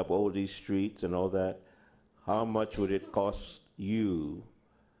 cleaning up all these streets and all that, how much would it cost you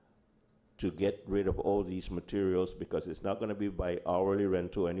to get rid of all these materials, because it's not going to be by hourly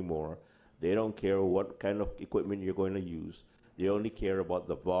rental anymore. They don't care what kind of equipment you're going to use. They only care about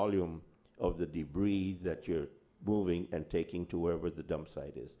the volume of the debris that you're moving and taking to wherever the dump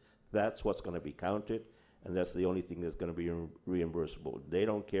site is. That's what's going to be counted, and that's the only thing that's going to be reimbursable. They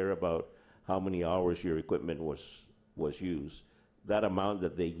don't care about how many hours your equipment was used. That amount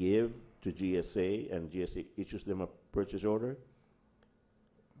that they give to GSA and GSA issues them a purchase order,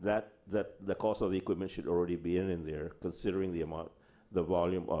 that the cost of the equipment should already be in there, considering the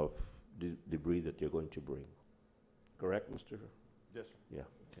volume of debris that you're going to bring. Correct, Mr.? Yes, sir. Yeah.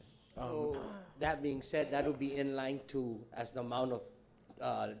 Okay. So that being said, that would be in line to as the amount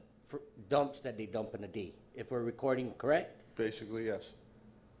of dumps that they dump in a day, if we're recording correct? Basically, yes.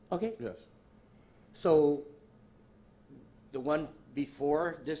 Okay. Yes. So the one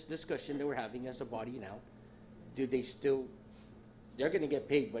before this discussion that we're having as a body now, do they still, they're going to get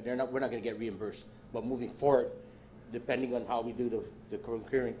paid, but we're not going to get reimbursed. But moving forward, depending on how we do the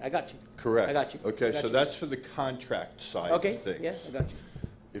procuring, I got you. Correct. I got you. Okay, I got so you. that's for the contract side Okay, of things. yeah, I got you.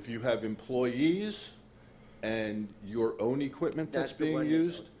 If you have employees and your own equipment that's That's the being one.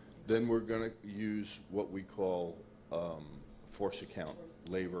 used, then we're going to use what we call force account,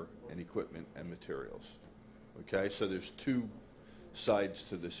 labor and equipment and materials. Okay, so there's two sides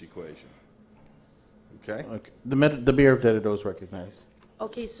to this equation. Okay? Okay. The Mayor of Dededo is recognized.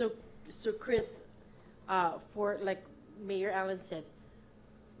 Okay, so Chris, for like Mayor Allen said,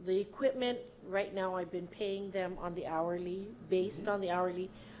 The equipment, right now, I've been paying them on the hourly, based on the hourly.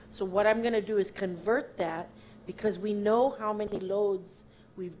 So what I'm gonna do is convert that, because we know how many loads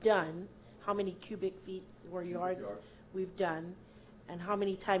we've done, how many cubic feet or yards we've done, and how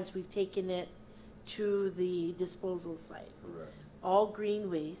many times we've taken it to the disposal site. Correct. All green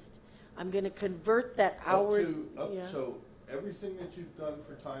waste. I'm gonna convert that hour. Yeah. So everything that you've done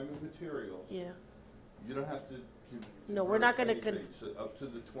for time and materials, Yeah, you don't have to. No, we're not gonna anything. So up to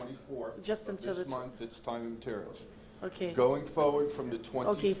the 24th. Just of until this the month, it's time and materials. okay. Going forward from the 25th.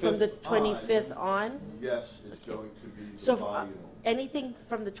 Okay, from the on, 25th on, Yes, it's going to be the so volume. anything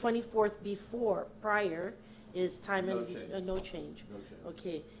from the 24th before, prior, is time No and, change. no change. No change.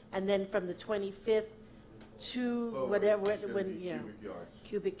 Okay, and then from the 25th to Forward, whatever, it's gonna when, be yeah, cubic yards.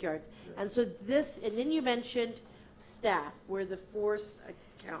 cubic yards. Yeah. And so this, and then you mentioned staff, where the force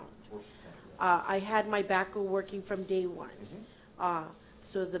account. I had my backhoe working from day one.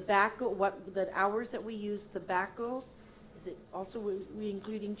 So the backhoe, the hours that we use the backhoe, is it also, we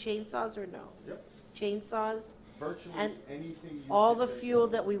including chainsaws or no? Yep. Chainsaws, Virtually and anything you all can the take fuel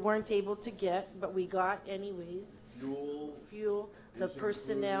out. that we weren't able to get, but we got anyways, Fuel the is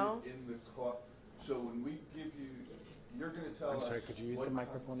personnel. included in the cost. So when we give you, you're gonna tell I'm us. sorry, could you use what the ki-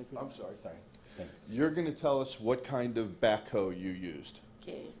 microphone if you? I'm sorry. Thanks. You're gonna tell us what kind of backhoe you used.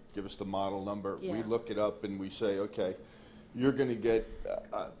 Okay, Give us the model number. We Yeah. look it up and we say, okay, you're gonna get,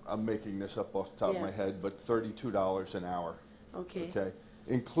 I'm making this up off the top of my Yes. head, but $32 an hour, okay. okay?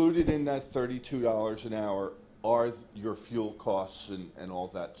 Included in that $32 an hour are your fuel costs and all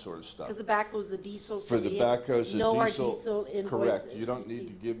that sort of stuff. Because the backhoe's the diesel, so For the we backhoes, the know our diesel, diesel invoice. correct. You don't need to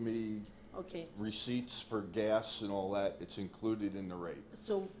receipts. give me Okay, receipts for gas and all that. It's included in the rate.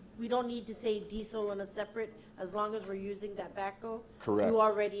 so we don't need to say diesel on a separate, as long as we're using that backhoe? Correct. You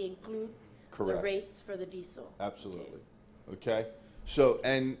already include the Correct. rates for the diesel? Absolutely. Okay? So,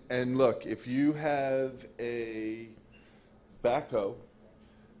 and look, if you have a backhoe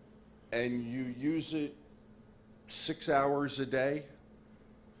and you use it 6 hours a day,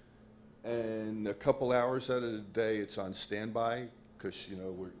 and a couple hours out of the day it's on standby, because, you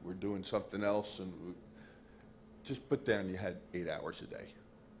know, we're doing something else, and just put down you had 8 hours a day.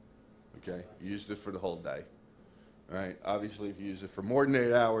 Okay? You used it for the whole day. All right? Obviously, if you use it for more than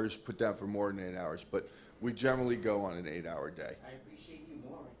 8 hours, put down for more than 8 hours, but we generally go on an 8-hour day. I appreciate you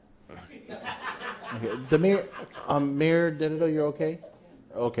more. Okay, the mayor, Mayor Denito, you're okay?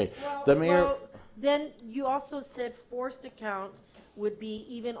 Okay, the mayor, Well, then you also said forced account would be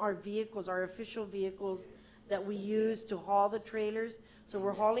even our vehicles, our official vehicles that we use to haul the trailers. So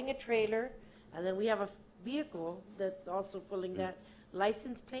we're hauling a trailer, and then we have a vehicle that's also pulling that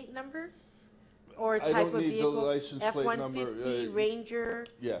license plate number? Or I type don't of need the vehicle? license plate number, F-150, Ranger,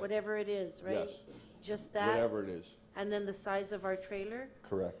 yeah. whatever it is, right? Yes. Just that? Whatever it is. And then the size of our trailer?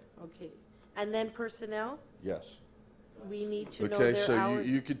 Correct. Okay. And then personnel? Yes. We need to know Okay, their so hours.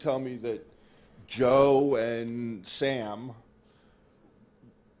 you could tell me that Joe and Sam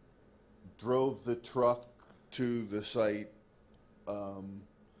drove the truck to the site Okay.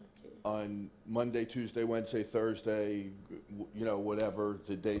 on Monday, Tuesday, Wednesday, Thursday, you know, whatever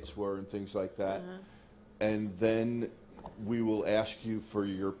the dates were and things like that. Uh-huh. And then we will ask you for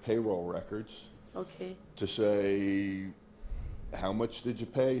your payroll records Okay. to say, how much did you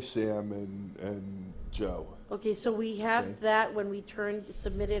pay Sam and Joe? Okay, so we have Okay. that when we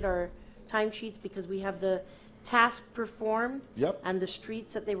submitted our timesheets, because we have the task performed Yep, and the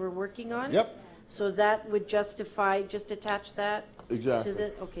streets that they were working on. yep, So that would justify, just attach that to exactly.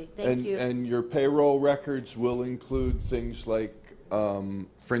 the, okay, thank you. And your payroll records will include things like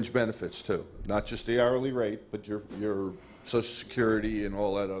fringe benefits too, not just the hourly rate, but your social security and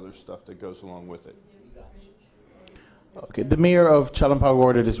all that other stuff that goes along with it. okay, the mayor of Chalampago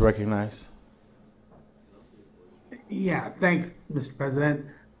Ward is recognized. Yeah, thanks, Mr. President.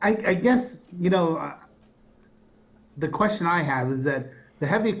 I guess, the question I have is that the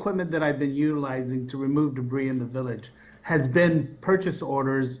heavy equipment that I've been utilizing to remove debris in the village has been purchase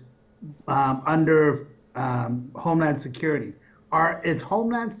orders under Homeland Security. Is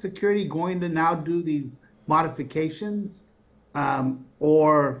Homeland Security going to now do these modifications?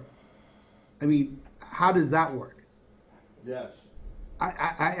 Or, I mean, how does that work? Yes.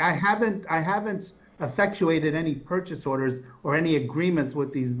 I haven't effectuated any purchase orders or any agreements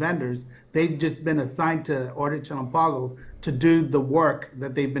with these vendors. They've just been assigned to Audit Chalampago to do the work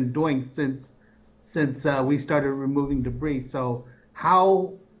that they've been doing since we started removing debris. So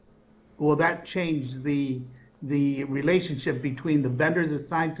how will that change the relationship between the vendors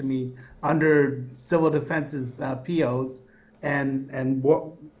assigned to me under Civil Defense's POs and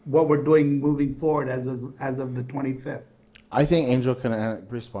what we're doing moving forward as of the 25th? I think Angel can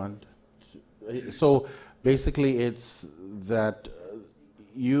respond. So basically, it's that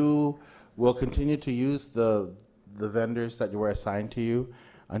you will continue to use the vendors that were assigned to you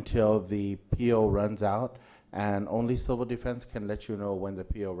until the PO runs out, and only Civil Defense can let you know when the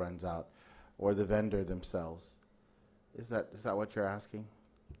PO runs out, or the vendor themselves. Is that what you're asking?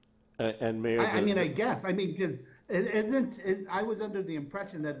 And Mayor, I mean, I guess, I mean, because I was under the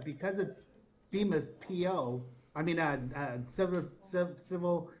impression that because it's FEMA's PO, I mean,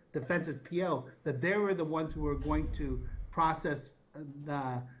 Civil Defense's PO, that they were the ones who were going to process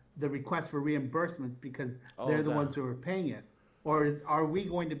the request for reimbursements because they're the ones who are paying it. Or are we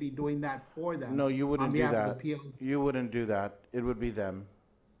going to be doing that for them? No, you wouldn't on do behalf that. of the POs? You wouldn't do that. It would be them.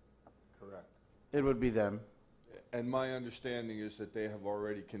 Correct. It would be them. And my understanding is that they have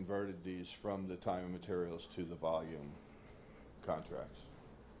already converted these from the time and materials to the volume contracts.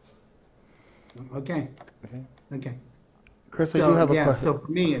 Okay, Okay. okay. Chris, I do have a yeah, question. so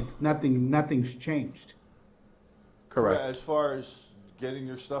for me, it's nothing's changed. Correct. As far as getting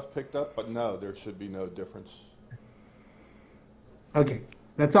your stuff picked up, but no, there should be no difference. Okay,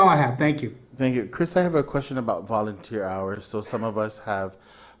 that's all I have. Thank you. Thank you. Chris, I have a question about volunteer hours. So some of us have,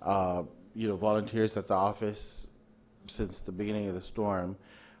 volunteers at the office since the beginning of the storm.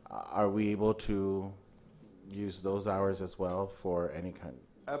 Are we able to use those hours as well for any kind?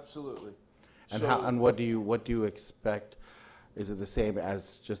 Absolutely. And So- how? And what do you expect? Is it the same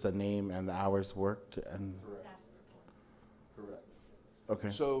as just a name and the hours worked? And Correct.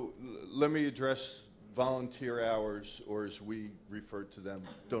 okay. So let me address volunteer hours, or as we refer to them,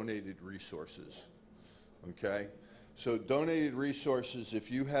 donated resources. Okay? So donated resources,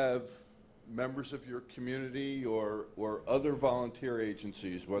 if you have members of your community or other volunteer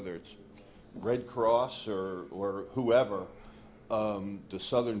agencies, whether it's Red Cross or whoever, the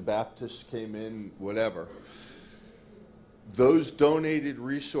Southern Baptists came in, whatever. Those donated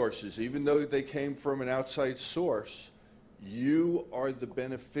resources, even though they came from an outside source, you are the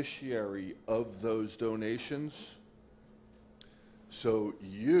beneficiary of those donations, so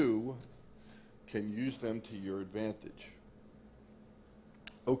you can use them to your advantage.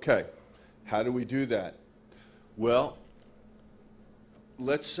 Okay, how do we do that? Well,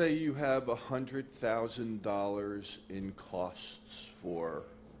 let's say you have $100,000 in costs for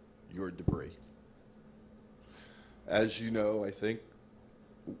your debris. As you know, I think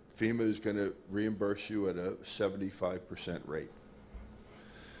FEMA is going to reimburse you at a 75% rate.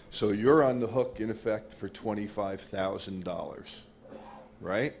 So you're on the hook, in effect, for $25,000,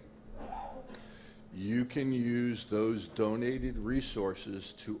 right? You can use those donated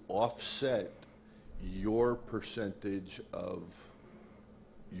resources to offset your percentage of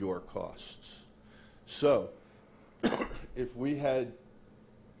your costs. So if we had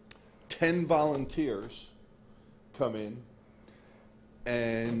 10 volunteers come in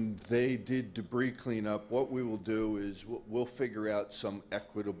and they did debris cleanup, what we will do is we'll figure out some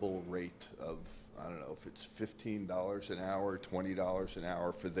equitable rate of, I don't know if it's $15 an hour, $20 an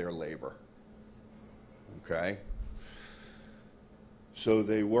hour for their labor. Okay? So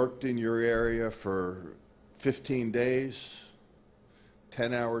they worked in your area for 15 days,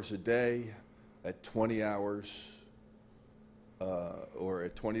 10 hours a day, at 20 hours, or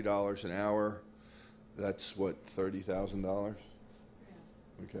at $20 an hour. That's what, $30,000?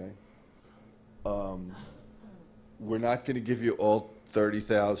 Okay. We're not going to give you all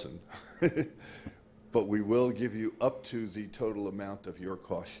 30,000, but we will give you up to the total amount of your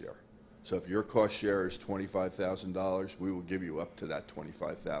cost share. So if your cost share is $25,000, we will give you up to that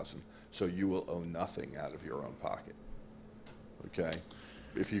 $25,000. So you will owe nothing out of your own pocket. Okay.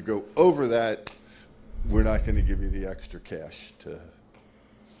 If you go over that, we're not going to give you the extra cash to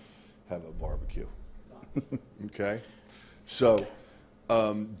have a barbecue. Okay. So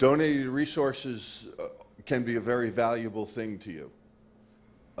donated resources can be a very valuable thing to you.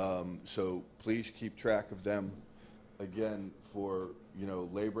 So please keep track of them, again, for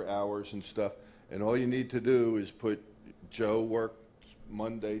labor hours and stuff. And all you need to do is put Joe worked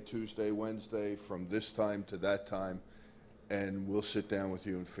Monday, Tuesday, Wednesday from this time to that time, and we'll sit down with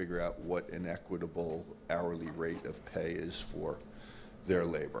you and figure out what an equitable hourly rate of pay is for their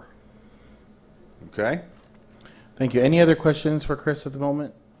labor. Okay? Thank you. Any other questions for Chris at the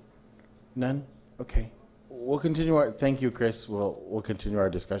moment? None? Okay. We'll continue our, thank you, Chris. We'll continue our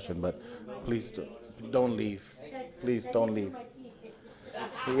discussion, but please don't leave. Please don't leave.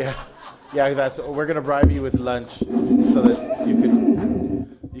 Yeah, we're gonna bribe you with lunch so that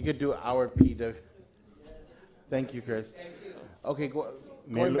you could do our PW. Thank you, Chris. Okay,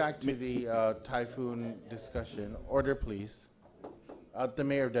 going back to the typhoon discussion. Order, please. The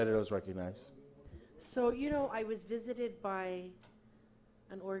mayor of Dededo is recognized. So, I was visited by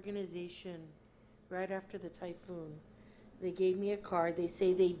an organization right after the typhoon. They gave me a card. They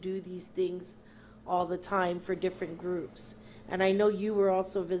say they do these things all the time for different groups. And I know you were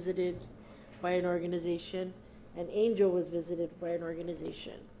also visited by an organization, and Angel was visited by an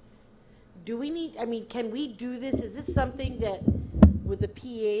organization. Can we do this? Is this something that, with the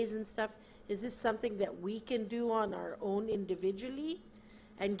PAs and stuff, is this something that we can do on our own individually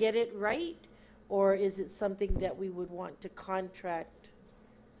and get it right? Or is it something that we would want to contract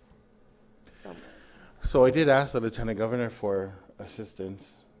somewhere? So I did ask the Lieutenant Governor for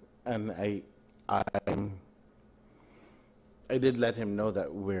assistance, and I did let him know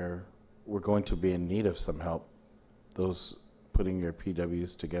that we're going to be in need of some help. Those putting your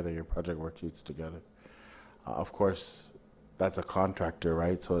PWs together, your project worksheets together. Of course, that's a contractor,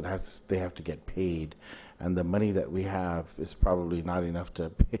 right? So they have to get paid, and the money that we have is probably not enough to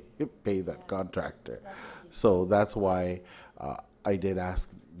pay that contractor. So that's why I did ask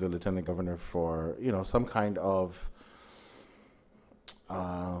the Lieutenant Governor for some kind of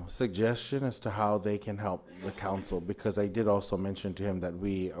suggestion as to how they can help the council, because I did also mention to him that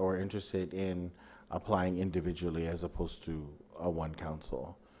we are interested in applying individually as opposed to a one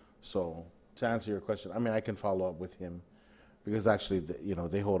council. So to answer your question, I can follow up with him, because actually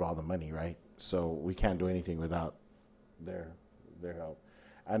they hold all the money, right? So we can't do anything without their help,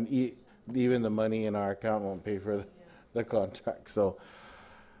 and even the money in our account won't pay for the contract. So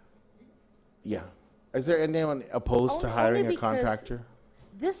yeah, is there anyone opposed to hiring a contractor?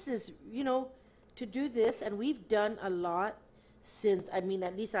 This is, to do this, and we've done a lot since, at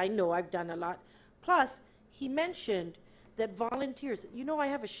least I know I've done a lot. Plus, he mentioned that volunteers, I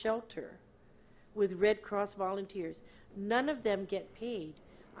have a shelter with Red Cross volunteers. None of them get paid.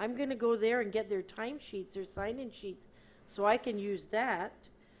 I'm going to go there and get their timesheets, their sign-in sheets, so I can use that,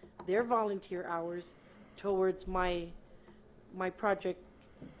 their volunteer hours, towards my project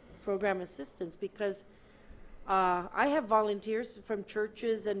program assistance, because I have volunteers from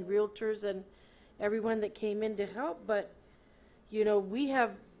churches and realtors and everyone that came in to help, but we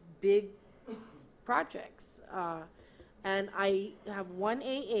have big projects, and I have one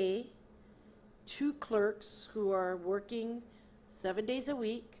AA, 2 clerks who are working 7 days a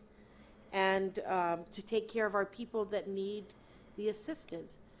week, and to take care of our people that need the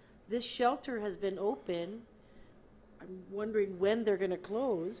assistance. This shelter has been open. I'm wondering when they're going to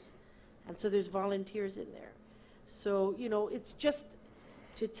close, and so there's volunteers in there. So, it's just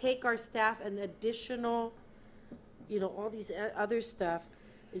to take our staff and additional, all these other stuff,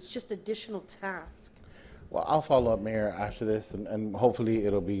 it's just additional task. Well, I'll follow up, Mayor, after this, and hopefully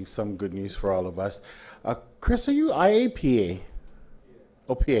it'll be some good news for all of us. Chris, are you IAPA?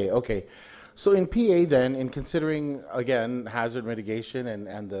 Oh, PA, okay. So in PA then, in considering, again, hazard mitigation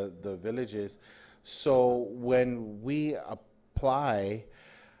and the villages, so when we apply,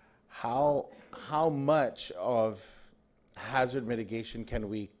 how much of hazard mitigation can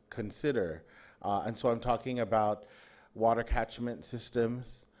we consider? And so I'm talking about water catchment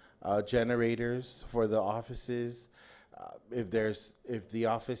systems, generators for the offices. If the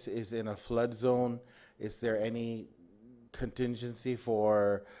office is in a flood zone, is there any contingency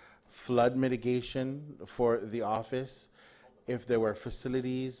for flood mitigation for the office? If there were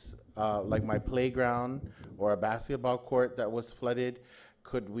facilities like my playground or a basketball court that was flooded,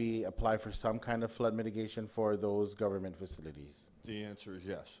 could we apply for some kind of flood mitigation for those government facilities? The answer is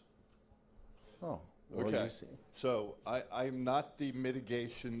yes. Oh, what do Okay, you see? so I'm not the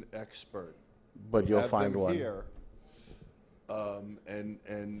mitigation expert. But you'll Have find them one. here,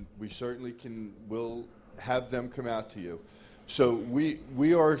 and we certainly will have them come out to you. So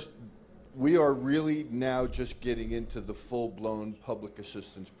we are really now just getting into the full-blown public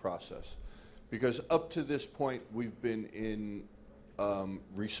assistance process, because up to this point we've been in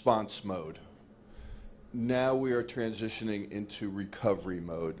response mode. Now we are transitioning into recovery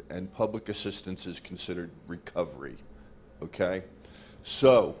mode, and public assistance is considered recovery, okay?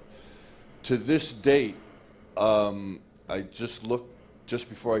 So, to this date, I just looked just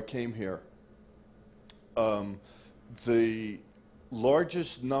before I came here. The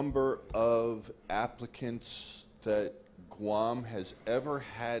largest number of applicants that Guam has ever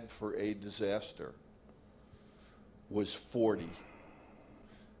had for a disaster was 40.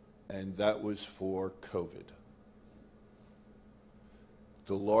 And that was for COVID.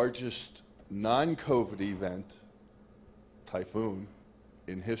 The largest non-COVID event, typhoon,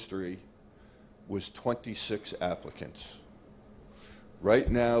 in history was 26 applicants.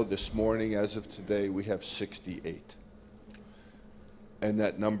 Right now, this morning, as of today, we have 68. And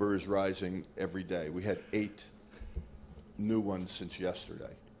that number is rising every day. We had 8 new ones since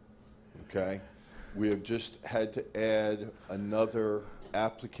yesterday, okay? We have just had to add another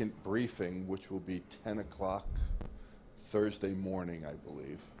applicant briefing, which will be 10 o'clock Thursday morning, I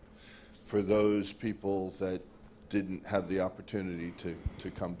believe, for those people that didn't have the opportunity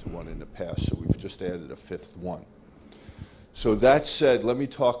to come to one in the past. So we've just added a fifth one. So that said, let me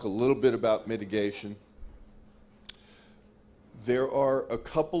talk a little bit about mitigation. There are a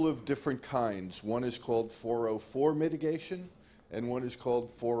couple of different kinds. One is called 404 mitigation, and one is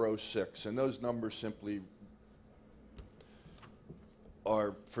called 406. And those numbers simply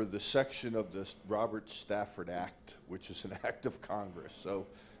are for the section of the Robert Stafford Act, which is an act of Congress. So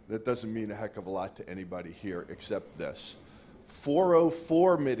that doesn't mean a heck of a lot to anybody here except this.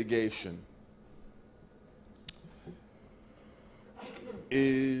 404 mitigation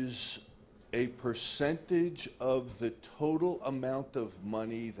is a percentage of the total amount of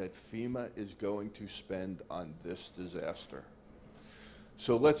money that FEMA is going to spend on this disaster.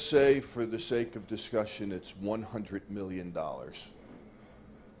 So let's say, for the sake of discussion, it's $100 million.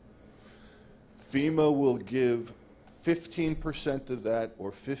 FEMA will give 15% of that,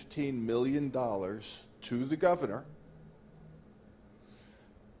 or $15 million, to the governor,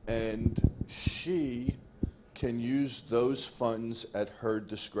 and she can use those funds at her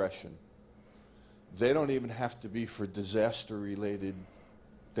discretion. They don't even have to be for disaster-related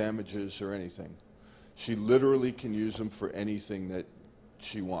damages or anything. She literally can use them for anything that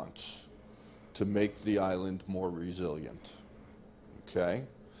she wants to make the island more resilient. Okay?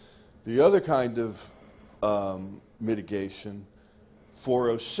 The other kind of mitigation,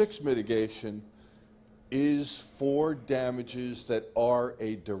 406 mitigation, is for damages that are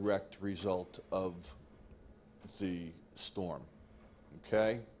a direct result of the storm.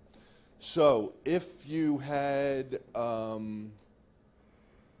 Okay? So if you had a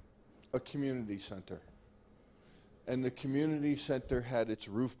community center, and the community center had its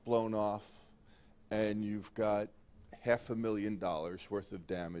roof blown off, and you've got $500,000 worth of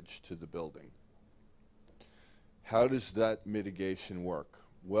damage to the building, how does that mitigation work?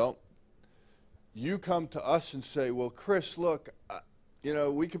 Well, you come to us and say, well, Chris, look, you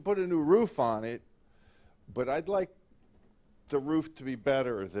know, we could put a new roof on it, but I'd like the roof to be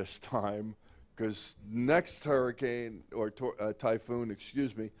better this time, because next hurricane or typhoon,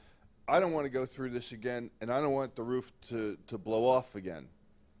 excuse me, I don't want to go through this again, and I don't want the roof to blow off again.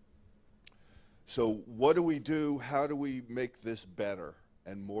 So what do we do? How do we make this better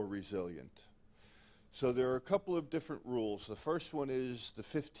and more resilient? So there are a couple of different rules. The first one is the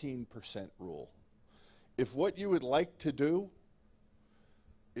 15% rule. If what you would like to do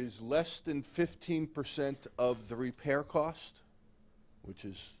is less than 15% of the repair cost, which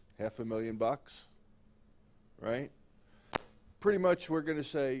is $500,000, right? Pretty much we're going to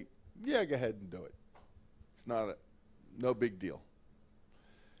say, yeah, go ahead and do it. It's no big deal.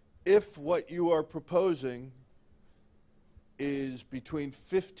 If what you are proposing is between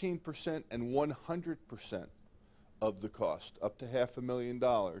 15% and 100% of the cost, up to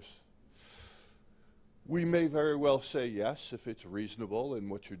 $500,000, we may very well say yes if it's reasonable in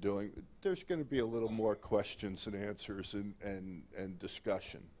what you're doing. There's going to be a little more questions and answers and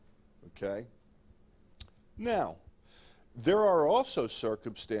discussion, okay? Now, there are also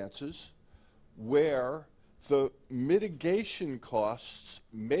circumstances where the mitigation costs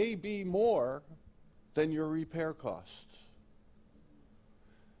may be more than your repair costs.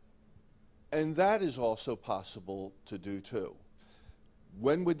 And that is also possible to do too.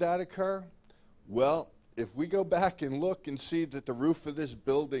 When would that occur? Well, if we go back and look and see that the roof of this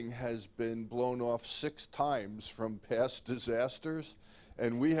building has been blown off 6 times from past disasters,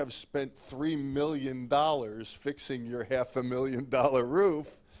 and we have spent $3 million fixing your $500,000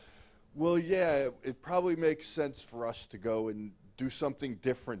 roof, well, yeah, it probably makes sense for us to go and do something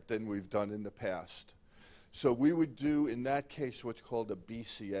different than we've done in the past. So we would do, in that case, what's called a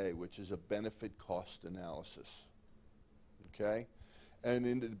BCA, which is a benefit cost analysis, okay? And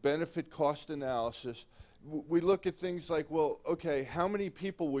in the benefit cost analysis, we look at things like, well, okay, how many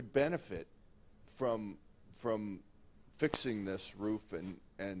people would benefit from fixing this roof?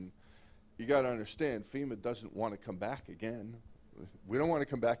 And you got to understand, FEMA doesn't want to come back again. We don't want to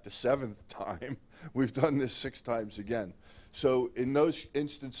come back the 7th time. We've done this 6 times again. So in those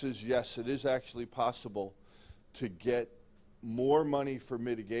instances, yes, it is actually possible to get more money for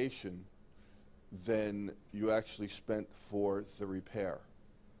mitigation than you actually spent for the repair.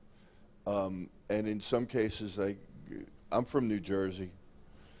 And in some cases, I'm from New Jersey.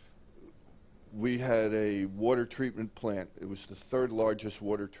 We had a water treatment plant. It was the 3rd largest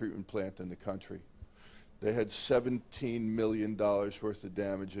water treatment plant in the country. They had $17 million worth of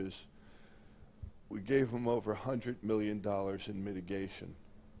damages. We gave them over $100 million in mitigation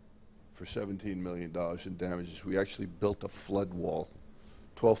for $17 million in damages. We actually built a flood wall,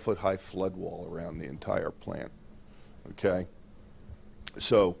 12-foot high flood wall around the entire plant. Okay?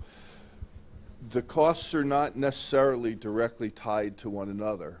 So the costs are not necessarily directly tied to one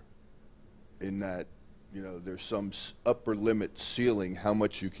another in that, you know, there's some upper limit ceiling how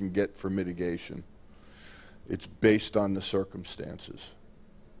much you can get for mitigation. It's based on the circumstances.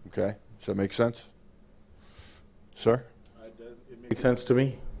 Okay? Does that make sense? Sir? It makes sense to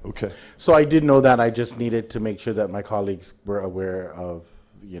me. Okay. So I did know that. I just needed to make sure that my colleagues were aware of,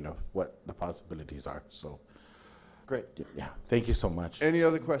 you know, what the possibilities are. So, Great. yeah, thank you so much. Any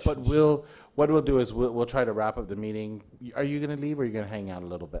other questions? But what we'll do is we'll try to wrap up the meeting. Are you going to leave or are you going to hang out a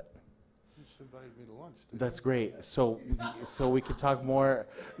little bit? You just invited me to lunch. That's great. So we could talk more.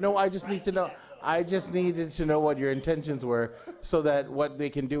 No, I just need to know. I just needed to know what your intentions were, so that what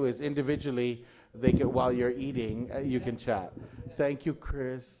they can do is individually, they can, while you're eating, you can chat. Thank you,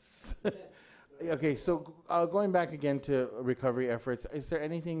 Chris. Okay, so going back again to recovery efforts, is there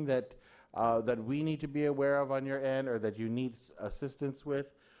anything that that we need to be aware of on your end, or that you need assistance with?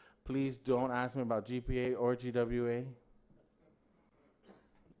 Please don't ask me about GPA or GWA.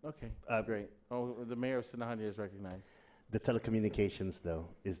 Okay, great. Oh, the mayor of Sinahani is recognized. The telecommunications, though,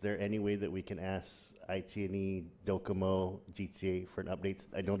 is there any way that we can ask IT&E, Docomo, GTA for an update?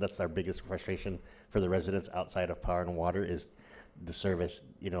 I know that's our biggest frustration for the residents outside of power and water is the service.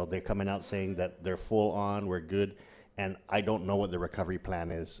 You know, they're coming out saying that they're full on, we're good, and I don't know what the recovery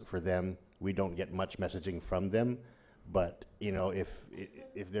plan is for them. We don't get much messaging from them, but, you know, if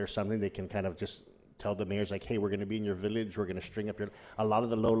there's something they can kind of just tell the mayors, like, hey, we're going to be in your village, we're going to string up your, a lot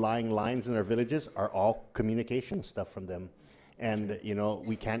of the low-lying lines in our villages are all communication stuff from them. And, you know,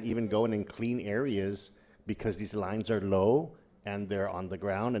 we can't even go in and clean areas because these lines are low and they're on the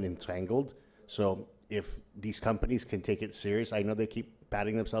ground and entangled. So if these companies can take it serious, I know they keep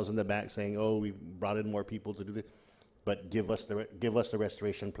patting themselves on the back saying, oh, we brought in more people to do this, but give us the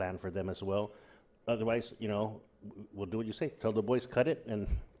restoration plan for them as well. Otherwise, you know, we'll do what you say. Tell the boys, cut it and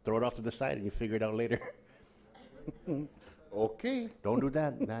throw it off to the side and you figure it out later. Okay. Don't do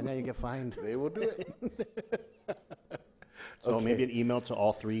that. Now you get fined. They will do it. So Okay. maybe an email to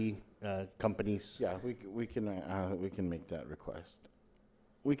all three companies. Yeah, we can make that request.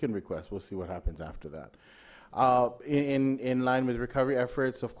 We can request. We'll see what happens after that. In line with recovery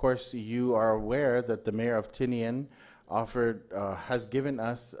efforts, of course, you are aware that the mayor of Tinian has given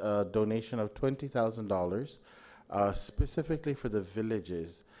us a donation of $20,000 specifically for the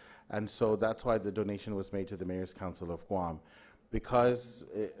villages. And so that's why the donation was made to the Mayor's Council of Guam. Because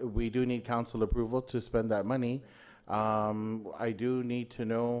we do need council approval to spend that money, I do need to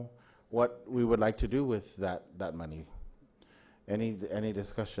know what we would like to do with that money. Any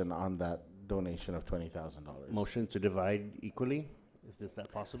discussion on that donation of $20,000? Motion to divide equally? Is that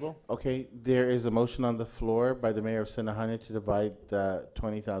possible? Okay, there is a motion on the floor by the Mayor of Sinahani to divide the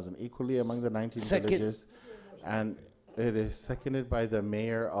 $20,000 equally among the 19 Second. villages. And it is seconded by the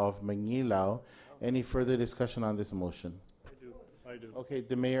Mayor of Manilao. Any further discussion on this motion? I do. Okay,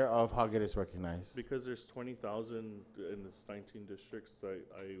 the Mayor of Haget is recognized. Because there's 20,000 in this 19 districts,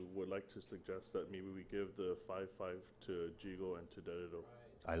 I would like to suggest that maybe we give the 5-5 to Jigo and to Dededo.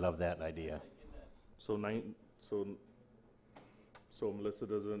 I love that idea. So so Melissa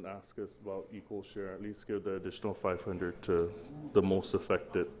doesn't ask us about equal share, at least give the additional 500 to the most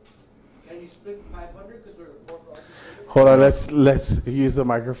affected. Can you split 500 because we're four projects? Hold on, let's use the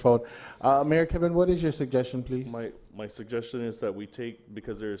microphone. Mayor Kevin, what is your suggestion, please? My suggestion is that we take,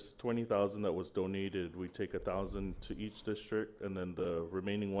 because there's 20,000 that was donated, we take 1,000 to each district, and then the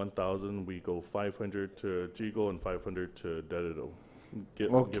remaining 1,000, we go 500 to Jigo and 500 to Dededo.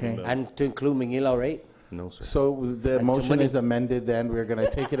 Okay. And to include Manila, right? No, sir. So the And motion money- is amended then. We're going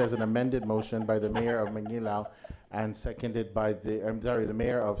to take it as an amended motion by the Mayor of Manilao and seconded by the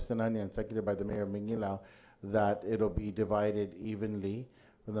Mayor of Sinani and seconded by the Mayor of Manilao, that it'll be divided evenly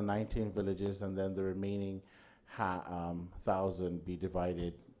for the 19 villages, and then the remaining 1,000 be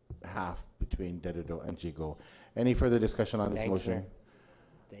divided half between Dededo and Jigo. Any further discussion on this Thanks, motion? Mayor.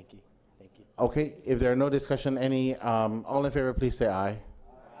 Thank you. Thank you. Okay, if there are no discussion, all in favor, please say aye.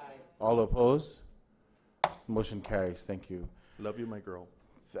 Aye. All opposed? Motion carries. Thank you. Love you, my girl.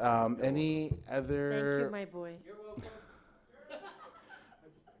 Any other? Thank you, my boy.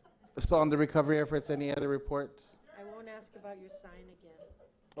 So on the recovery efforts, any other reports? I won't ask about your sign again.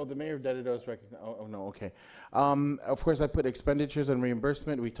 Oh, the Mayor of Dededo is recognized. Oh, no, okay. Of course, I put expenditures and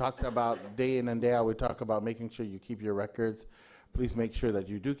reimbursement. We talked about day in and day out. We talk about making sure you keep your records. Please make sure that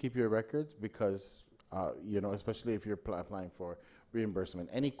you do keep your records because, especially if you're applying for reimbursement.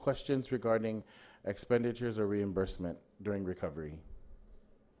 Any questions regarding expenditures or reimbursement during recovery?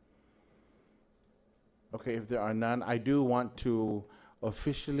 Okay, if there are none, I do want to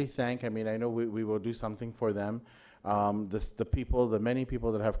officially thank, I mean, I know we will do something for them. The many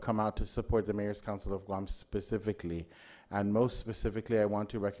people that have come out to support the Mayor's Council of Guam specifically. And most specifically, I want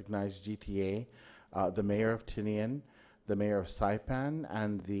to recognize GTA, the Mayor of Tinian, the Mayor of Saipan,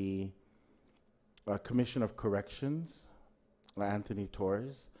 and the Commission of Corrections, Anthony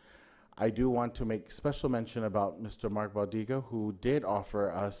Torres. I do want to make special mention about Mr. Mark Baldiga, who did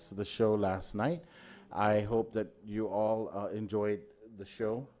offer us the show last night. I hope that you all enjoyed the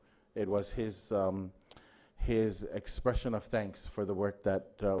show. It was his expression of thanks for the work that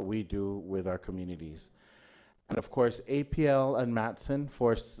we do with our communities. And of course, APL and Matson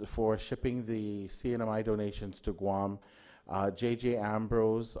for shipping the CNMI donations to Guam. JJ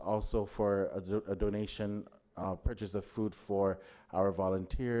Ambrose also for a donation, purchase of food for our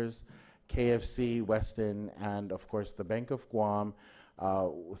volunteers. KFC, Weston, and of course the Bank of Guam,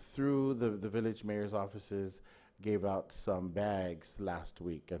 through the village mayor's offices, gave out some bags last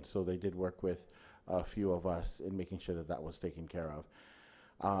week. And so they did work with a few of us in making sure that that was taken care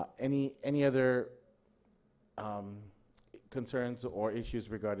of. Any other concerns or issues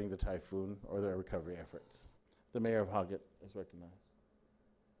regarding the typhoon or the recovery efforts? The Mayor of Hoggett is recognized.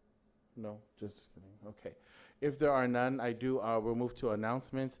 No, just kidding. Okay. If there are none, we'll move to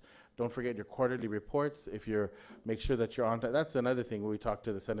announcements. Don't forget your quarterly reports. Make sure that you're on time. That's another thing we talk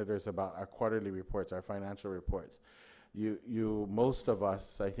to the senators about, our quarterly reports, our financial reports. Most of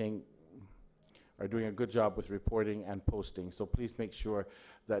us, I think, are doing a good job with reporting and posting. So please make sure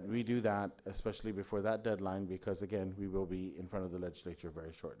that we do that, especially before that deadline, because again, we will be in front of the legislature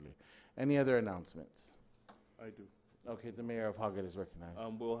very shortly. Any other announcements? I do. Okay, the Mayor of Hoggett is recognized.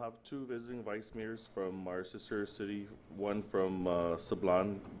 We'll have 2 visiting vice mayors from our sister city, one from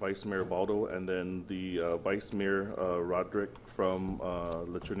Sablan, Vice Mayor Baldo, and then the Vice Mayor Roderick from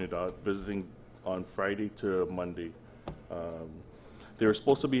La Trinidad, visiting on Friday to Monday. They were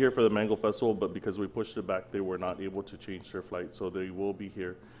supposed to be here for the Mango Festival, but because we pushed it back, they were not able to change their flight, so they will be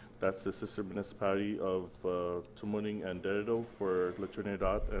here. That's the sister municipality of Tumuning and Deredo for La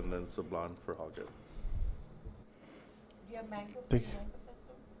Trinidad, and then Sablan for Hoggett. Do you have mango for Thank the you. mango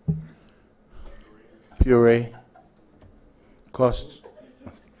festival? Puree. Cost.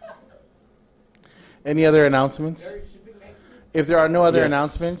 Any other announcements? If there are no other Yes.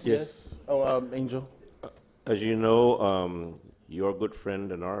 announcements? Yes. Oh, Angel. As you know, your good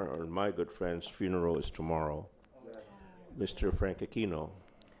friend and my good friend's funeral is tomorrow, Mr. Frank Aquino.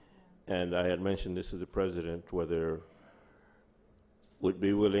 And I had mentioned this to the president, whether would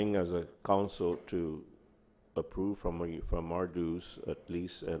be willing as a council to approve from our dues at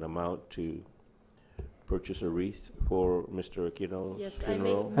least an amount to purchase a wreath for Mr. Aquino's Yes,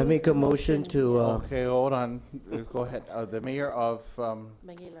 funeral. I make a motion to, Okay, hold on. Go ahead. The Mayor of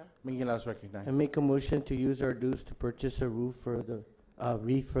Manila. Manila is recognized. I make a motion to use our dues to purchase a roof for the,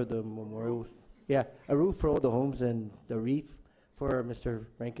 wreath for the memorial. Yeah, a roof for all the homes and the wreath for Mr.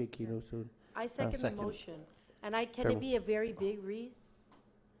 Frank Aquino soon. I second the second. motion. And can Fair it be a very big wreath?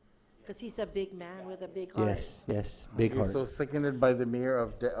 Because he's a big man with a big heart. Yes, big Okay, heart. so seconded by the Mayor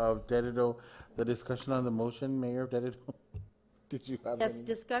of Deredo. The discussion on the motion, Mayor of Deredo. Did you have Yes, any?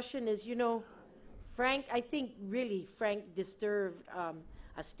 discussion is, Frank, I think really Frank deserved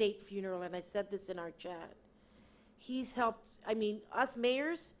a state funeral, and I said this in our chat. He's helped, us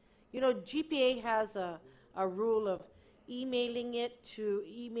mayors, GPA has a rule of emailing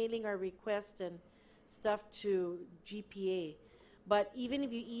our request and stuff to GPA. But even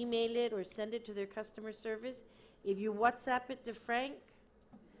if you email it or send it to their customer service, if you WhatsApp it to Frank,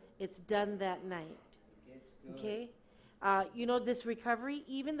 it's done that night. Okay? This recovery,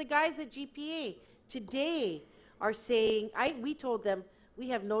 even the guys at GPA today are saying, we told them we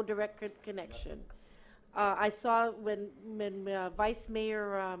have no direct connection. I saw when Vice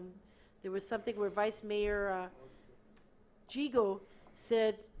Mayor, there was something where Vice Mayor Gigo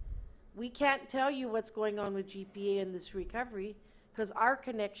said, we can't tell you what's going on with GPA in this recovery because our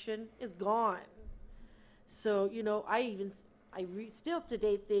connection is gone. So, I still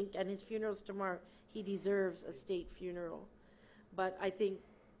today think, and his funeral's tomorrow, he deserves a state funeral. But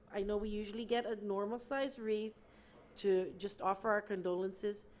I know we usually get a normal size wreath to just offer our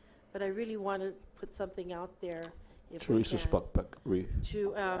condolences, but I really want to put something out there if we Teresa can. Spuckbuck wreath.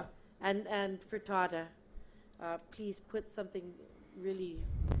 To, and for Tada, please put something really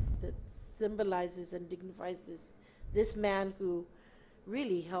that symbolizes and dignifies this man who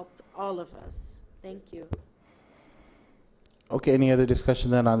really helped all of us. Thank you. Okay, any other discussion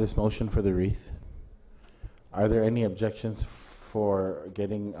then on this motion for the wreath? Are there any objections for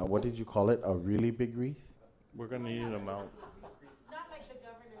getting, what did you call it, a really big wreath? We're going to need an amount. Not like the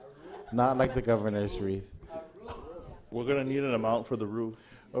governor's Not like the governor's wreath. We're gonna need an amount for the roof.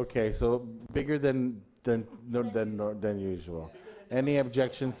 Okay, so bigger than usual. Any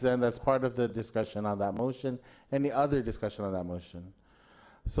objections then? That's part of the discussion on that motion. Any other discussion on that motion?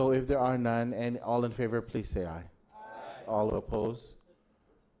 So if there are none, and all in favor, please say aye. All opposed?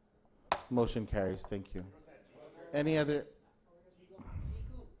 Motion carries. Thank you. Any other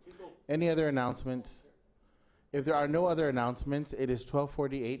announcements? If there are no other announcements, it is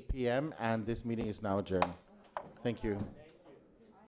 12:48 p.m. and this meeting is now adjourned. Thank you.